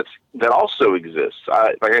reality that also exists.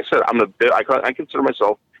 Like I said, I consider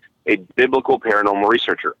myself a biblical paranormal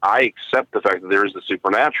researcher. I accept the fact that there is the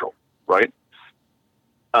supernatural, right?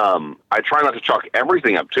 I try not to chalk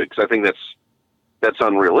everything up to it because I think that's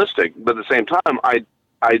unrealistic. But at the same time,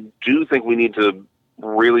 I do think we need to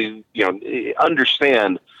really,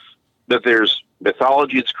 understand that there's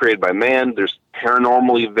mythology that's created by man, there's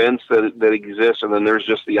paranormal events that exist, and then there's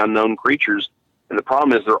just the unknown creatures. And the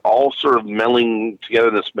problem is they're all sort of melding together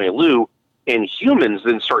in this milieu, and humans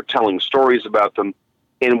then start telling stories about them,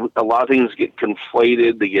 and a lot of things get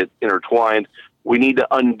conflated, they get intertwined. We need to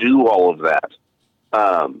undo all of that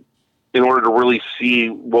in order to really see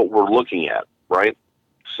what we're looking at, right?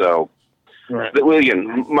 So, right.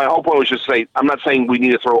 Again, my whole point was just say, I'm not saying we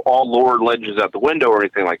need to throw all lore and legends out the window or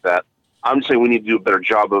anything like that. I'm saying we need to do a better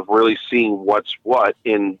job of really seeing what's what,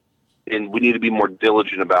 and we need to be more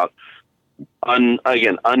diligent about,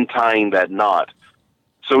 untying that knot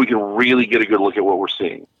so we can really get a good look at what we're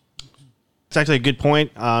seeing. It's actually a good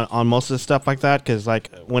point on most of the stuff like that, because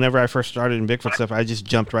like whenever I first started in Bigfoot stuff, I just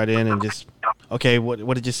jumped right in and just, okay,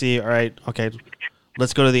 what did you see? All right, okay,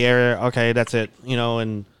 let's go to the area. Okay, that's it.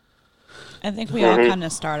 And I think we all kind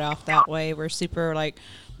of start off that way. We're super like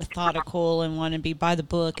methodical and want to be by the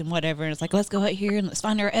book and whatever. And it's like, let's go out here and let's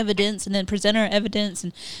find our evidence and then present our evidence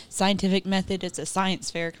and scientific method. It's a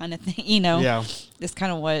science fair kind of thing, Yeah. It's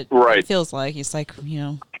kind of what Right. it feels like. It's like,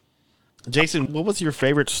 Jason, what was your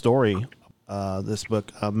favorite story? This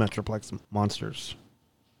book, Metroplex Monsters.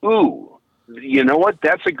 Ooh, you know what?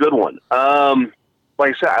 That's a good one. Like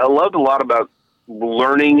I said, I loved a lot about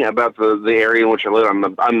learning about the area in which I live.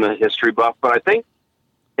 I'm a history buff, but I think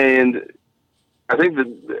that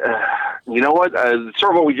you know what?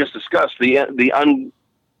 Sort of what we just discussed, the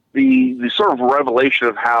sort of revelation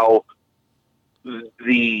of how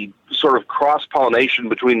the sort of cross pollination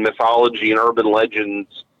between mythology and urban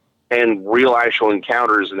legends and real actual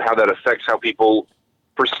encounters, and how that affects how people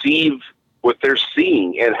perceive what they're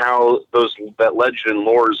seeing, and how that legend and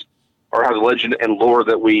lores, or how the legend and lore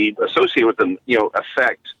that we associate with them,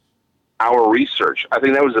 affect our research. I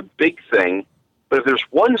think that was a big thing. But if there's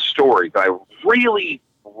one story that I really,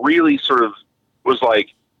 really sort of was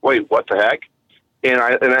like, wait, what the heck? And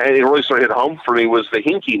it really sort of hit home for me, was the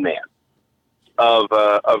Hinky Man of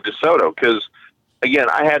DeSoto, because again,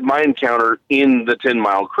 I had my encounter in the 10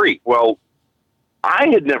 Mile Creek. Well, I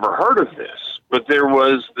had never heard of this, but there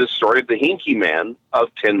was this story of the Hinky Man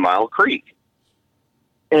of 10 Mile Creek.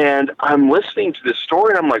 And I'm listening to this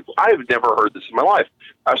story, and I'm like, I've never heard this in my life.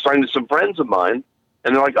 I was talking to some friends of mine,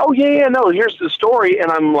 and they're like, oh, yeah, no, here's the story.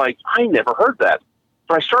 And I'm like, I never heard that.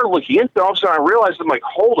 So I started looking into it, and all of a sudden I realized, I'm like,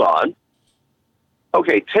 hold on.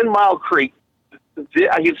 Okay, 10 Mile Creek,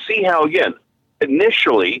 I can see how, again,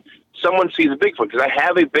 initially someone sees a Bigfoot, because I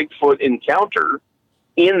have a Bigfoot encounter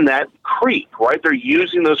in that creek, right? They're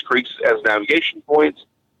using those creeks as navigation points.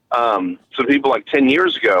 Some people like 10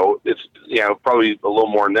 years ago, it's, probably a little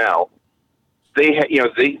more now, they had,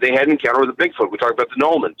 they had an encounter with a Bigfoot. We talked about the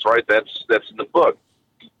Nolmans, right? That's in the book.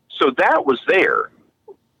 So that was there.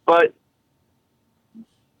 But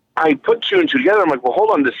I put two and two together. I'm like, well,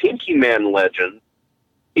 hold on, this Hinky Man legend,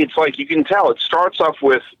 it's like, you can tell it starts off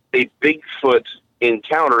with a Bigfoot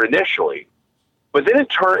encounter initially, but then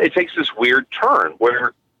it takes this weird turn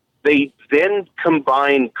where they then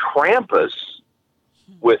combine Krampus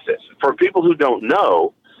with it. For people who don't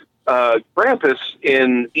know, Krampus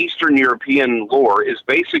in Eastern European lore is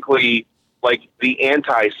basically like the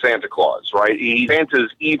anti-Santa Claus, right? He's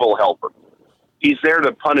Santa's evil helper. He's there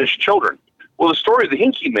to punish children. Well, the story of the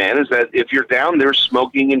Hinky Man is that if you're down there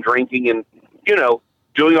smoking and drinking and,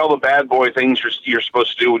 doing all the bad boy things you're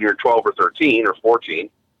supposed to do when you're 12 or 13 or 14,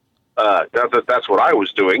 that's what I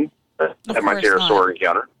was doing at my pterosaur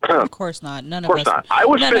encounter. Of course not. None of us. Not. I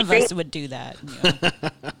was none 15. of us would do that.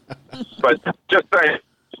 But just saying.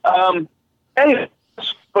 Anyway,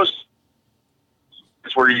 it's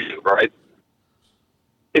where you do, right?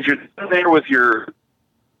 If you're there with your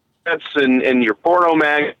pets and your porno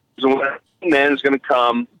mags, and whatever, man is going to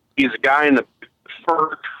come. He's a guy in the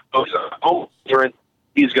fur. He's a home tyrant.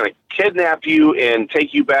 He's going to kidnap you and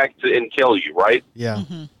take you back and kill you, right? Yeah.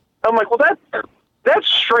 Mm-hmm. I'm like, well, that's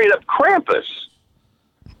straight up Krampus.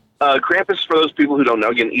 Krampus, for those people who don't know,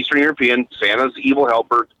 again, Eastern European, Santa's evil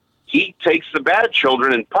helper. He takes the bad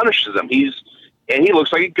children and punishes them. He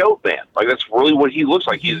looks like a goat man. Like, that's really what he looks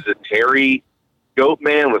like. He's a hairy goat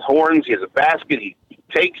man with horns. He has a basket. He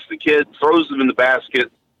takes the kid, throws them in the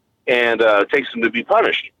basket, and takes them to be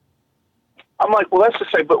punished. I'm like, well, that's to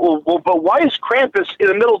say, but why is Krampus in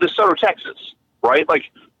the middle of DeSoto, Texas, right?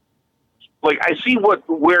 Like I see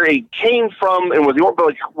where he came from and with the, but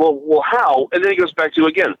like, well, how? And then he goes back to,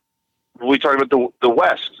 again, we talked about the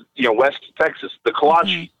West, West Texas, the Kalachi.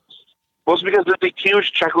 Mm-hmm. Well, it's because there's a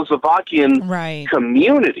huge Czechoslovakian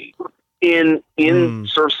community in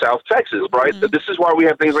sort of South Texas, right? Mm-hmm. This is why we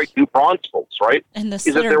have things like New Braunfels, right? And the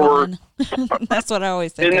Sitterborn. That's what I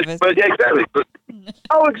always think of. But yeah, exactly.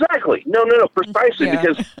 Exactly. No, precisely,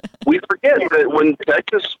 because we forget that when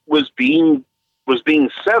Texas was being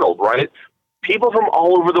settled, right? People from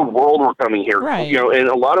all over the world were coming here, right. And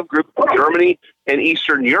a lot of groups from Germany and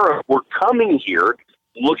Eastern Europe were coming here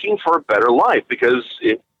looking for a better life because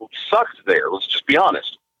it sucked there. Let's just be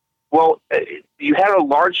honest. Well, you had a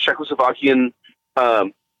large Czechoslovakian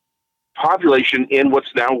population in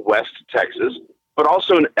what's now West Texas, but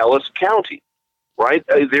also in Ellis County, right?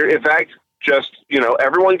 There, in fact,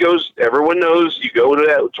 everyone knows you go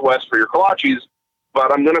to West for your kolaches,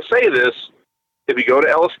 but I'm going to say this. If you go to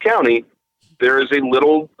Ellis County, there is a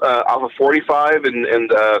little, off of 45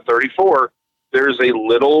 and 34, there's a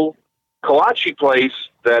little kolache place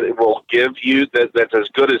that it will give you that's as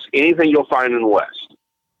good as anything you'll find in the West.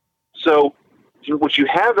 So what you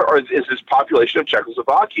have is this population of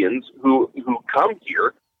Czechoslovakians who come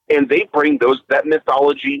here, and they bring that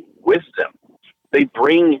mythology with them. They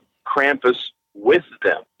bring Krampus with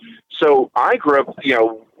them. So I grew up,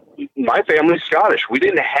 my family's Scottish. We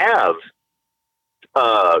didn't have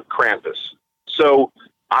Krampus. So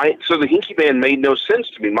the Hinky Man made no sense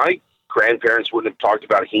to me. My grandparents wouldn't have talked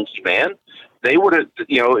about Hinky Man. They would have,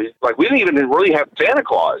 we didn't even really have Santa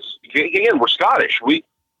Claus. Again, we're Scottish. We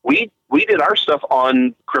did our stuff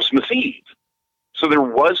on Christmas Eve. So there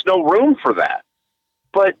was no room for that.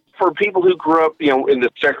 But for people who grew up, in the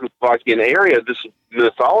Czechoslovakian area, this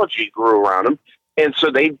mythology grew around them. And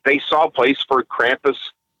so they saw a place for Krampus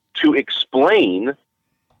to explain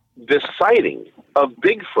this sighting of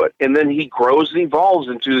Bigfoot. And then he grows and evolves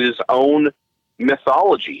into his own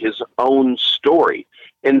mythology, his own story.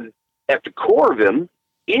 And at the core of him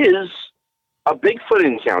is a Bigfoot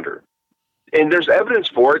encounter. And there's evidence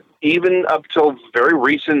for it, even up till very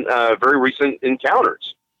recent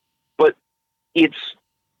encounters.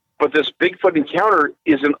 But this Bigfoot encounter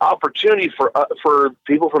is an opportunity for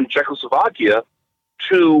people from Czechoslovakia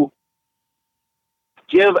to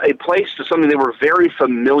give a place to something they were very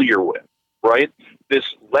familiar with, right? This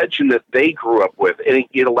legend that they grew up with, and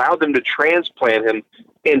it allowed them to transplant him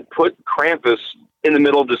and put Krampus in the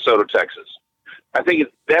middle of DeSoto, Texas. I think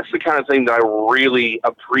that's the kind of thing that I really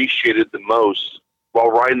appreciated the most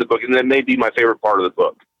while writing the book, and that may be my favorite part of the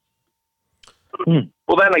book.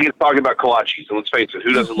 Well, then I get to talk about kolaches, and let's face it,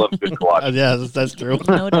 who doesn't love good kolaches? Yeah, that's true.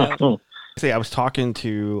 No doubt. See, I was talking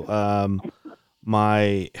to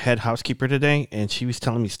my head housekeeper today, and she was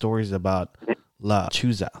telling me stories about La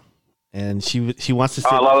Chuza. And she wants to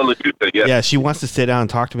sit. La Chuza, yes. Yeah, she wants to sit down and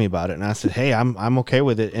talk to me about it. And I said, hey, I'm okay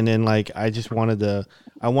with it. And then I just wanted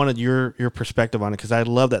your perspective on it, because I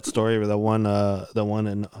love that story with the one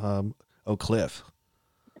in Oak Cliff.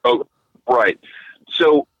 Oh, right.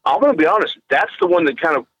 So I'm going to be honest. That's the one that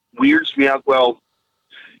kind of weirds me out. Well,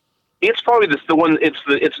 it's probably the one.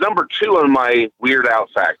 It's number 2 on my weird out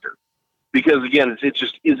factor, because again, it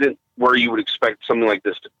just isn't where you would expect something like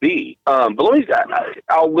this to be. But let me.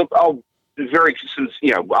 I'll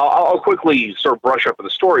quickly sort of brush up on the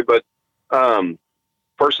story. But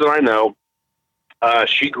person I know,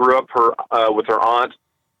 she grew up with her aunt.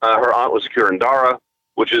 Her aunt was a curandara,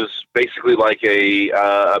 which is basically like a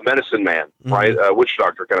medicine man, right? A witch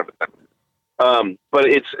doctor kind of a thing. But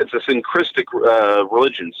it's a syncretic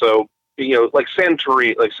religion. So, like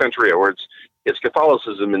Santeria, where it's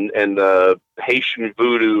Catholicism and Haitian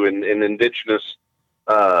voodoo and indigenous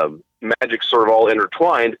magic sort of all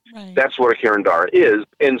intertwined. Right. That's what a curandara is.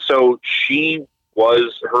 And so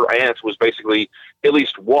her aunt was basically at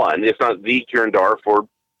least one, if not the curandara for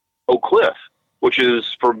Oak Cliff, which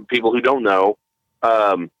is, for people who don't know,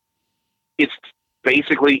 it's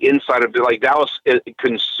basically inside of Dallas. It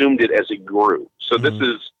consumed it as it grew. So This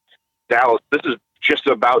is Dallas. This is just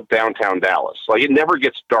about downtown Dallas. It never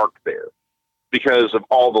gets dark there because of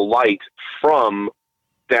all the light from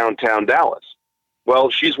downtown Dallas. Well,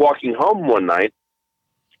 she's walking home one night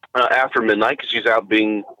after midnight, because she's out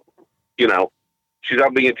being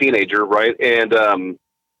a teenager, right? And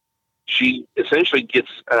she essentially gets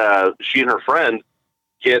she and her friend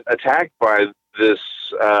get attacked by this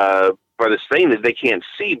thing that they can't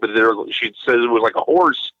see, but she says it was like a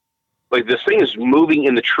horse. Like, this thing is moving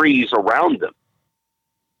in the trees around them,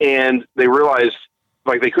 and they realized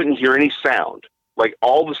they couldn't hear any sound. Like,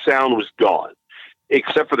 all the sound was gone,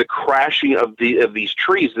 except for the crashing of these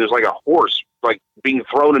trees. There's like a horse being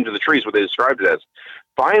thrown into the trees, what they described it as.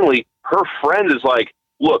 Finally, her friend is like,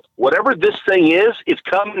 "Look, whatever this thing is, it's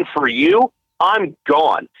coming for you. I'm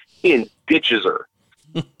gone," and ditches her.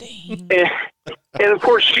 And of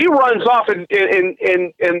course she runs off, and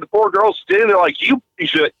the poor girl's standing there like, you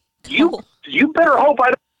better hope I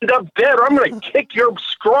don't end up dead, or I'm going to kick your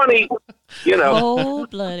scrawny,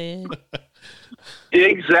 Cold-blooded.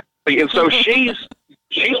 Exactly. And so she's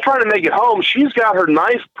trying to make it home. She's got her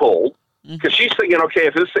knife pulled, because she's thinking,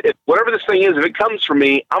 okay, if whatever this thing is, if it comes for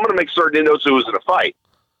me, I'm going to make certain it knows it was in a fight.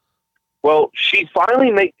 Well, she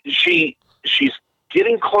finally she's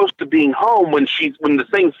getting close to being home when the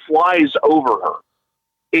thing flies over her.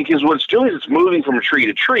 Because what it's doing is it's moving from tree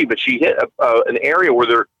to tree, but she hit an area where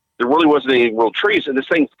there really wasn't any real trees, and this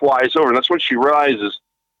thing flies over. And that's when she realizes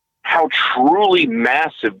how truly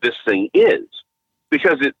massive this thing is.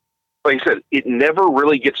 Because it, like I said, it never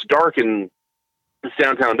really gets dark in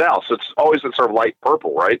downtown Dallas. So it's always that sort of light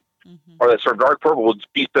purple, right? Mm-hmm. Or that sort of dark purple.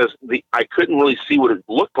 Because I couldn't really see what it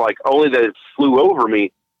looked like, only that it flew over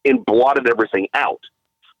me and blotted everything out.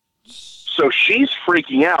 So she's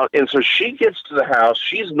freaking out, and so she gets to the house.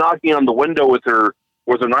 She's knocking on the window with her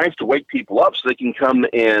knife to wake people up so they can come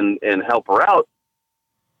and help her out.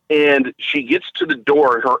 And she gets to the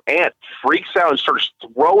door, and her aunt freaks out and starts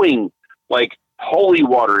throwing like holy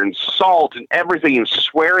water and salt and everything, and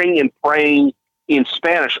swearing and praying in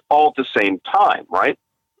Spanish all at the same time, right?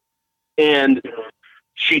 And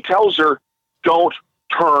she tells her, "Don't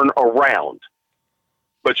turn around,"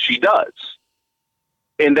 but she does.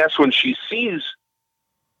 And that's when she sees,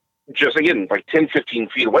 just again, like 10, 15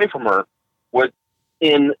 feet away from her, what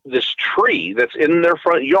in this tree that's in their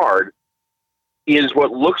front yard is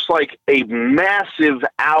what looks like a massive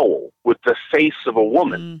owl with the face of a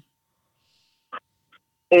woman.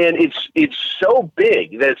 And it's so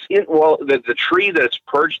big that the tree that's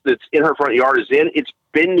perched, that's in her front yard, it's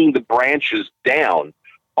bending the branches down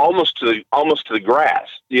almost to the grass,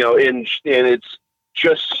 and it's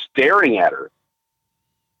just staring at her.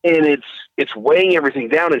 And it's weighing everything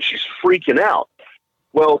down, and she's freaking out.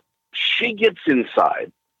 Well, she gets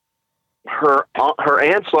inside. Her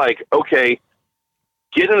aunt's like, "Okay,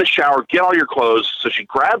 get in the shower, get all your clothes." So she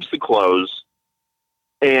grabs the clothes,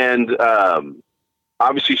 and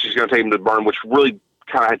obviously she's going to take them to burn, which really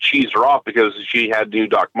kind of cheesed her off because she had new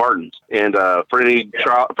Doc Martens. And for any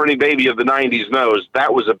baby of the 90s knows,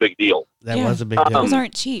 that was a big deal. That was a big deal. Those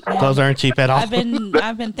aren't cheap, man. Those aren't cheap at all.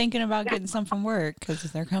 I've been thinking about getting some from work because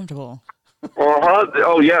they're comfortable.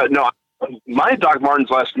 Oh, yeah. No, my Doc Martens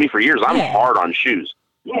lasted me for years. I'm hard on shoes.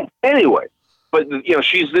 Yeah. Anyway, but,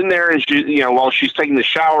 she's in there, and she, while she's taking the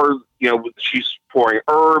shower, she's pouring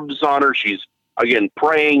herbs on her. She's, again,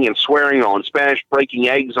 praying and swearing all in Spanish, breaking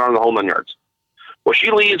eggs on her, the whole 9 yards. Well,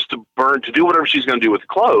 she leaves to do whatever she's going to do with the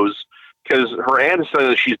clothes, because her aunt said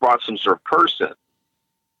that she's brought some sort of curse in.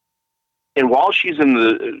 And while she's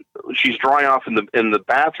drying off in the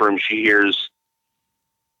bathroom, she hears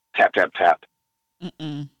tap, tap, tap.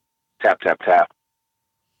 Mm-mm. Tap, tap, tap.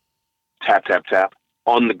 Tap, tap, tap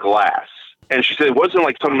on the glass. And she said it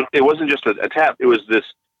wasn't just a tap.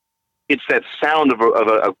 It's that sound of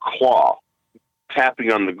a claw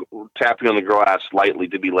tapping on the glass lightly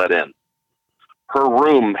to be let in. Her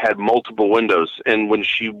room had multiple windows, and when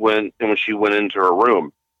she went into her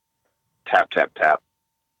room, tap, tap, tap.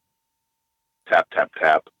 Tap, tap,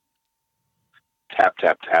 tap. Tap,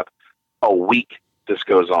 tap, tap. A week this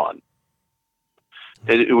goes on.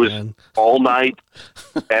 It was all night,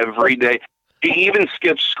 every day. She even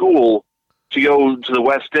skipped school to go to the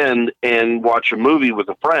West End and watch a movie with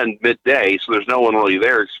a friend midday, so there's no one really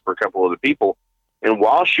there except for a couple other people. And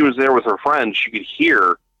while she was there with her friend, she could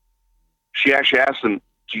hear, she actually asked him,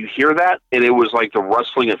 "Do you hear that?" And it was like the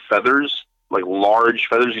rustling of feathers, like large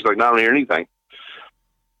feathers. He's like, "No, I don't hear anything."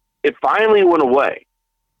 It finally went away,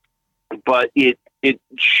 but it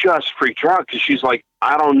just freaked her out because she's like,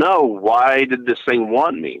 "I don't know. Why did this thing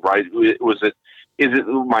want me?" Right? Is it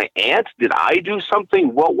my aunt? Did I do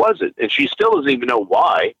something? What was it? And she still doesn't even know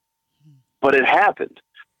why, but it happened,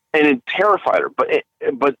 and it terrified her.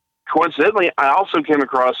 But coincidentally, I also came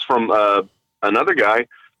across from another guy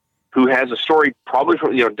who has a story, probably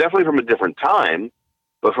from definitely from a different time,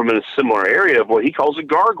 but from a similar area of what he calls a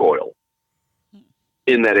gargoyle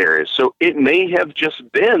in that area. So it may have just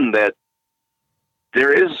been that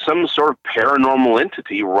there is some sort of paranormal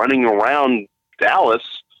entity running around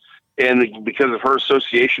Dallas, and because of her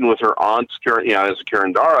association with her aunt, as a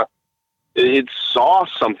Curandara, it saw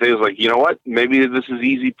something. It was like, you know what? Maybe this is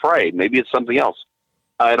easy prey. Maybe it's something else.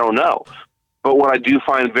 I don't know. But what I do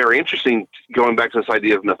find very interesting, going back to this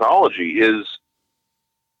idea of mythology, is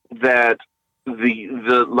that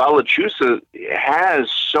the La Lechuza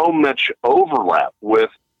has so much overlap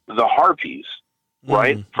with the Harpies,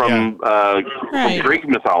 right? From Greek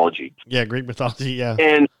mythology. Yeah, Greek mythology, yeah.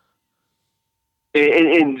 And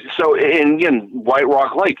so again, White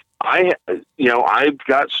Rock Lake, I've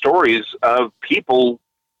got stories of people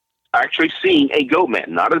actually seeing a goat man,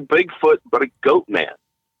 not a Bigfoot, but a goat man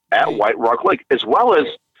at White Rock Lake, as well as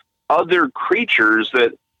other creatures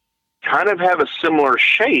that kind of have a similar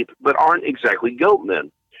shape, but aren't exactly goat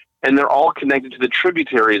men. And they're all connected to the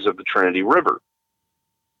tributaries of the Trinity River.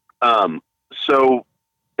 And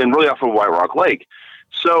really off of White Rock Lake.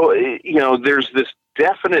 So, there's this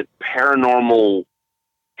definite paranormal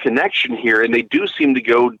connection here, and they do seem to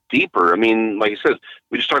go deeper. I mean, like I said,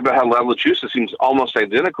 we just talked about how La Lechuza seems almost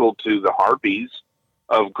identical to the Harpies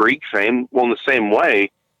of Greek fame. Well, in the same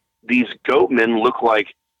way, these goat men look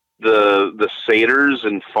like the satyrs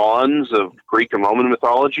and fauns of Greek and Roman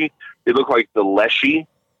mythology. They look like the Leshy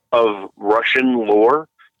of Russian lore.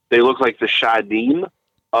 They look like the Shadim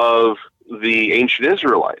of the ancient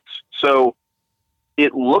Israelites. So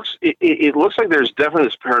it looks like there's definitely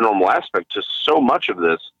this paranormal aspect to so much of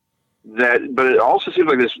this, but it also seems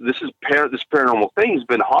like this paranormal thing has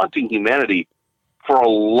been haunting humanity for a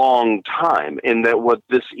long time, and that what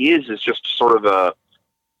this is just sort of a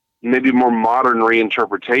maybe more modern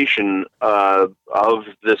reinterpretation of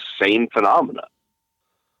this same phenomena.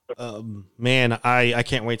 Man, I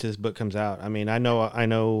can't wait till this book comes out. I mean, I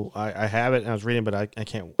know I have it and I was reading, but I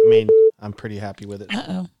can't. I mean, I'm pretty happy with it.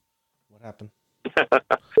 Uh-oh. What happened?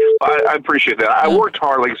 I appreciate that. I worked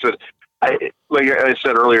hard, like I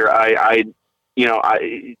said earlier. I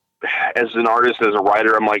as an artist, as a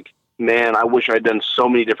writer, I'm like, man, I wish I'd done so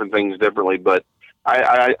many different things differently. But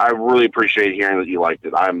I really appreciate hearing that you liked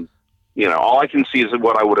it. All I can see is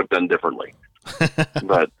what I would have done differently.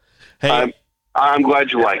 But hey, I'm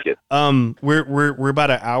glad you like it. We're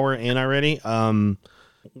about an hour in already.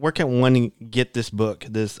 Where can one get this book,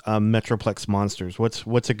 this Metroplex Monsters?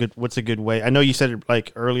 What's a good way? I know you said it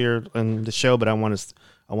like earlier in the show, but I want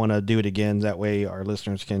to do it again. That way our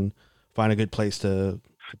listeners can find a good place to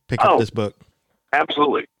pick up this book.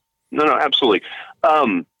 Absolutely. No, absolutely.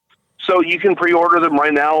 So you can pre-order them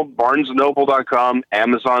right now, BarnesandNoble.com,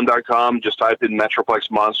 Amazon.com. Just type in Metroplex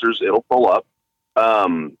Monsters. It'll pull up.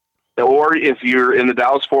 Or if you're in the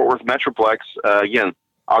Dallas-Fort Worth Metroplex, again,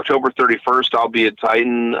 October 31st, I'll be at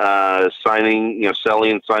Titan selling and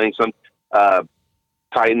signing some.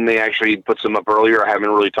 Titan, they actually put some up earlier. I haven't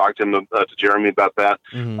really talked to Jeremy about that.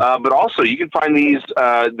 Mm-hmm. But also, you can find these.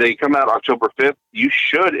 They come out October 5th. You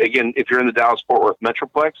should, again, if you're in the Dallas-Fort Worth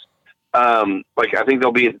Metroplex, I think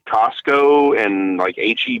they'll be at Costco and like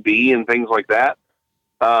H-E-B and things like that.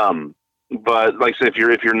 But like I said,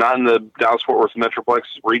 if you're not in the Dallas-Fort Worth Metroplex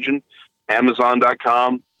region,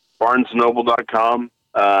 Amazon.com, BarnesandNoble.com,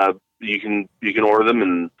 you can order them,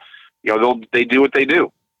 and they do what they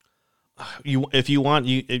do. If you want,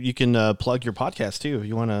 you can plug your podcast too. If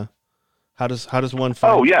you want to, how does one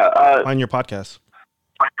find your podcast?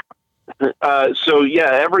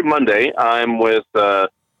 Every Monday I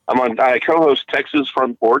co-host Texas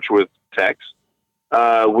Front Porch with Tex.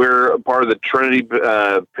 We're part of the Trinity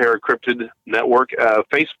Paracryptid Network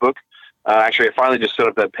Facebook. Actually, I finally just set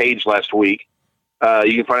up that page last week.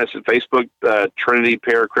 You can find us at Facebook, Trinity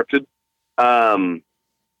Paracryptid, and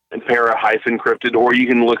Para-Cryptid, or you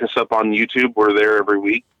can look us up on YouTube. We're there every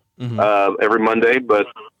week, every Monday. But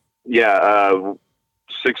 6:30,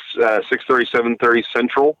 7:30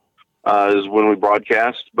 Central is when we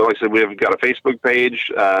broadcast. But like I said, we've got a Facebook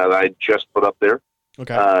page that I just put up there.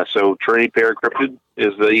 Okay. So Trinity Paracryptid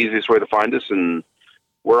is the easiest way to find us, and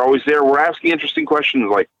we're always there. We're asking interesting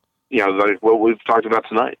questions like what we've talked about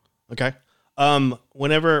tonight. Okay.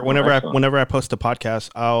 Whenever I post a podcast,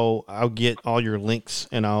 I'll get all your links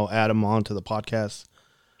and I'll add them onto the podcast.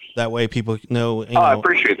 That way people know. I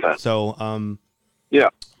appreciate that. So, yeah.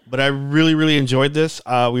 But I really, really enjoyed this.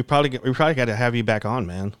 We probably got to have you back on,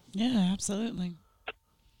 man. Yeah, absolutely.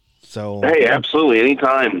 So hey, absolutely,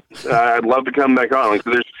 anytime. I'd love to come back on. Like,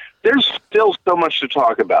 there's still so much to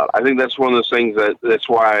talk about. I think that's one of those things that's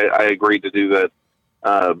why I agreed to do that.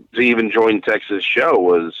 To even join Tex's show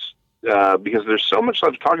was because there's so much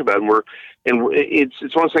stuff to talk about, and it's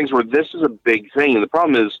one of those things where this is a big thing, and the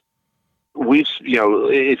problem is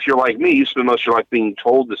if you're like me, you spend most of your life being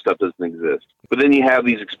told this stuff doesn't exist, but then you have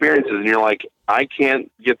these experiences, and you're like, I can't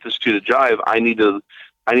get this to the jive. I need to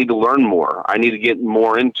learn more. I need to get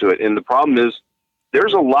more into it, and the problem is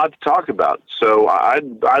there's a lot to talk about. So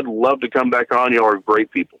I'd love to come back on. You all are great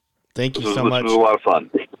people. Thank you so much. This was a lot of fun.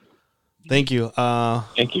 Thank you.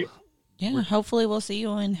 Thank you. Yeah, hopefully we'll see you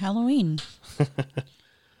on Halloween.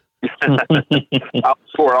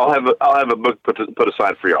 I'll have a book put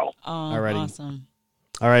aside for y'all. Oh, alrighty. Awesome.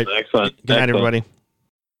 All right. Excellent. Good night, everybody.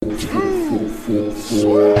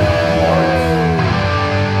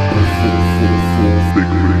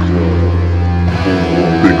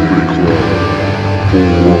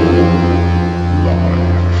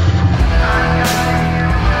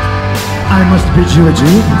 I must bid you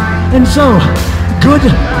adieu, and so,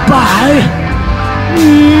 goodbye,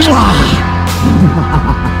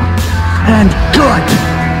 and good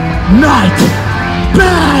night,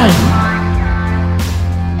 bye!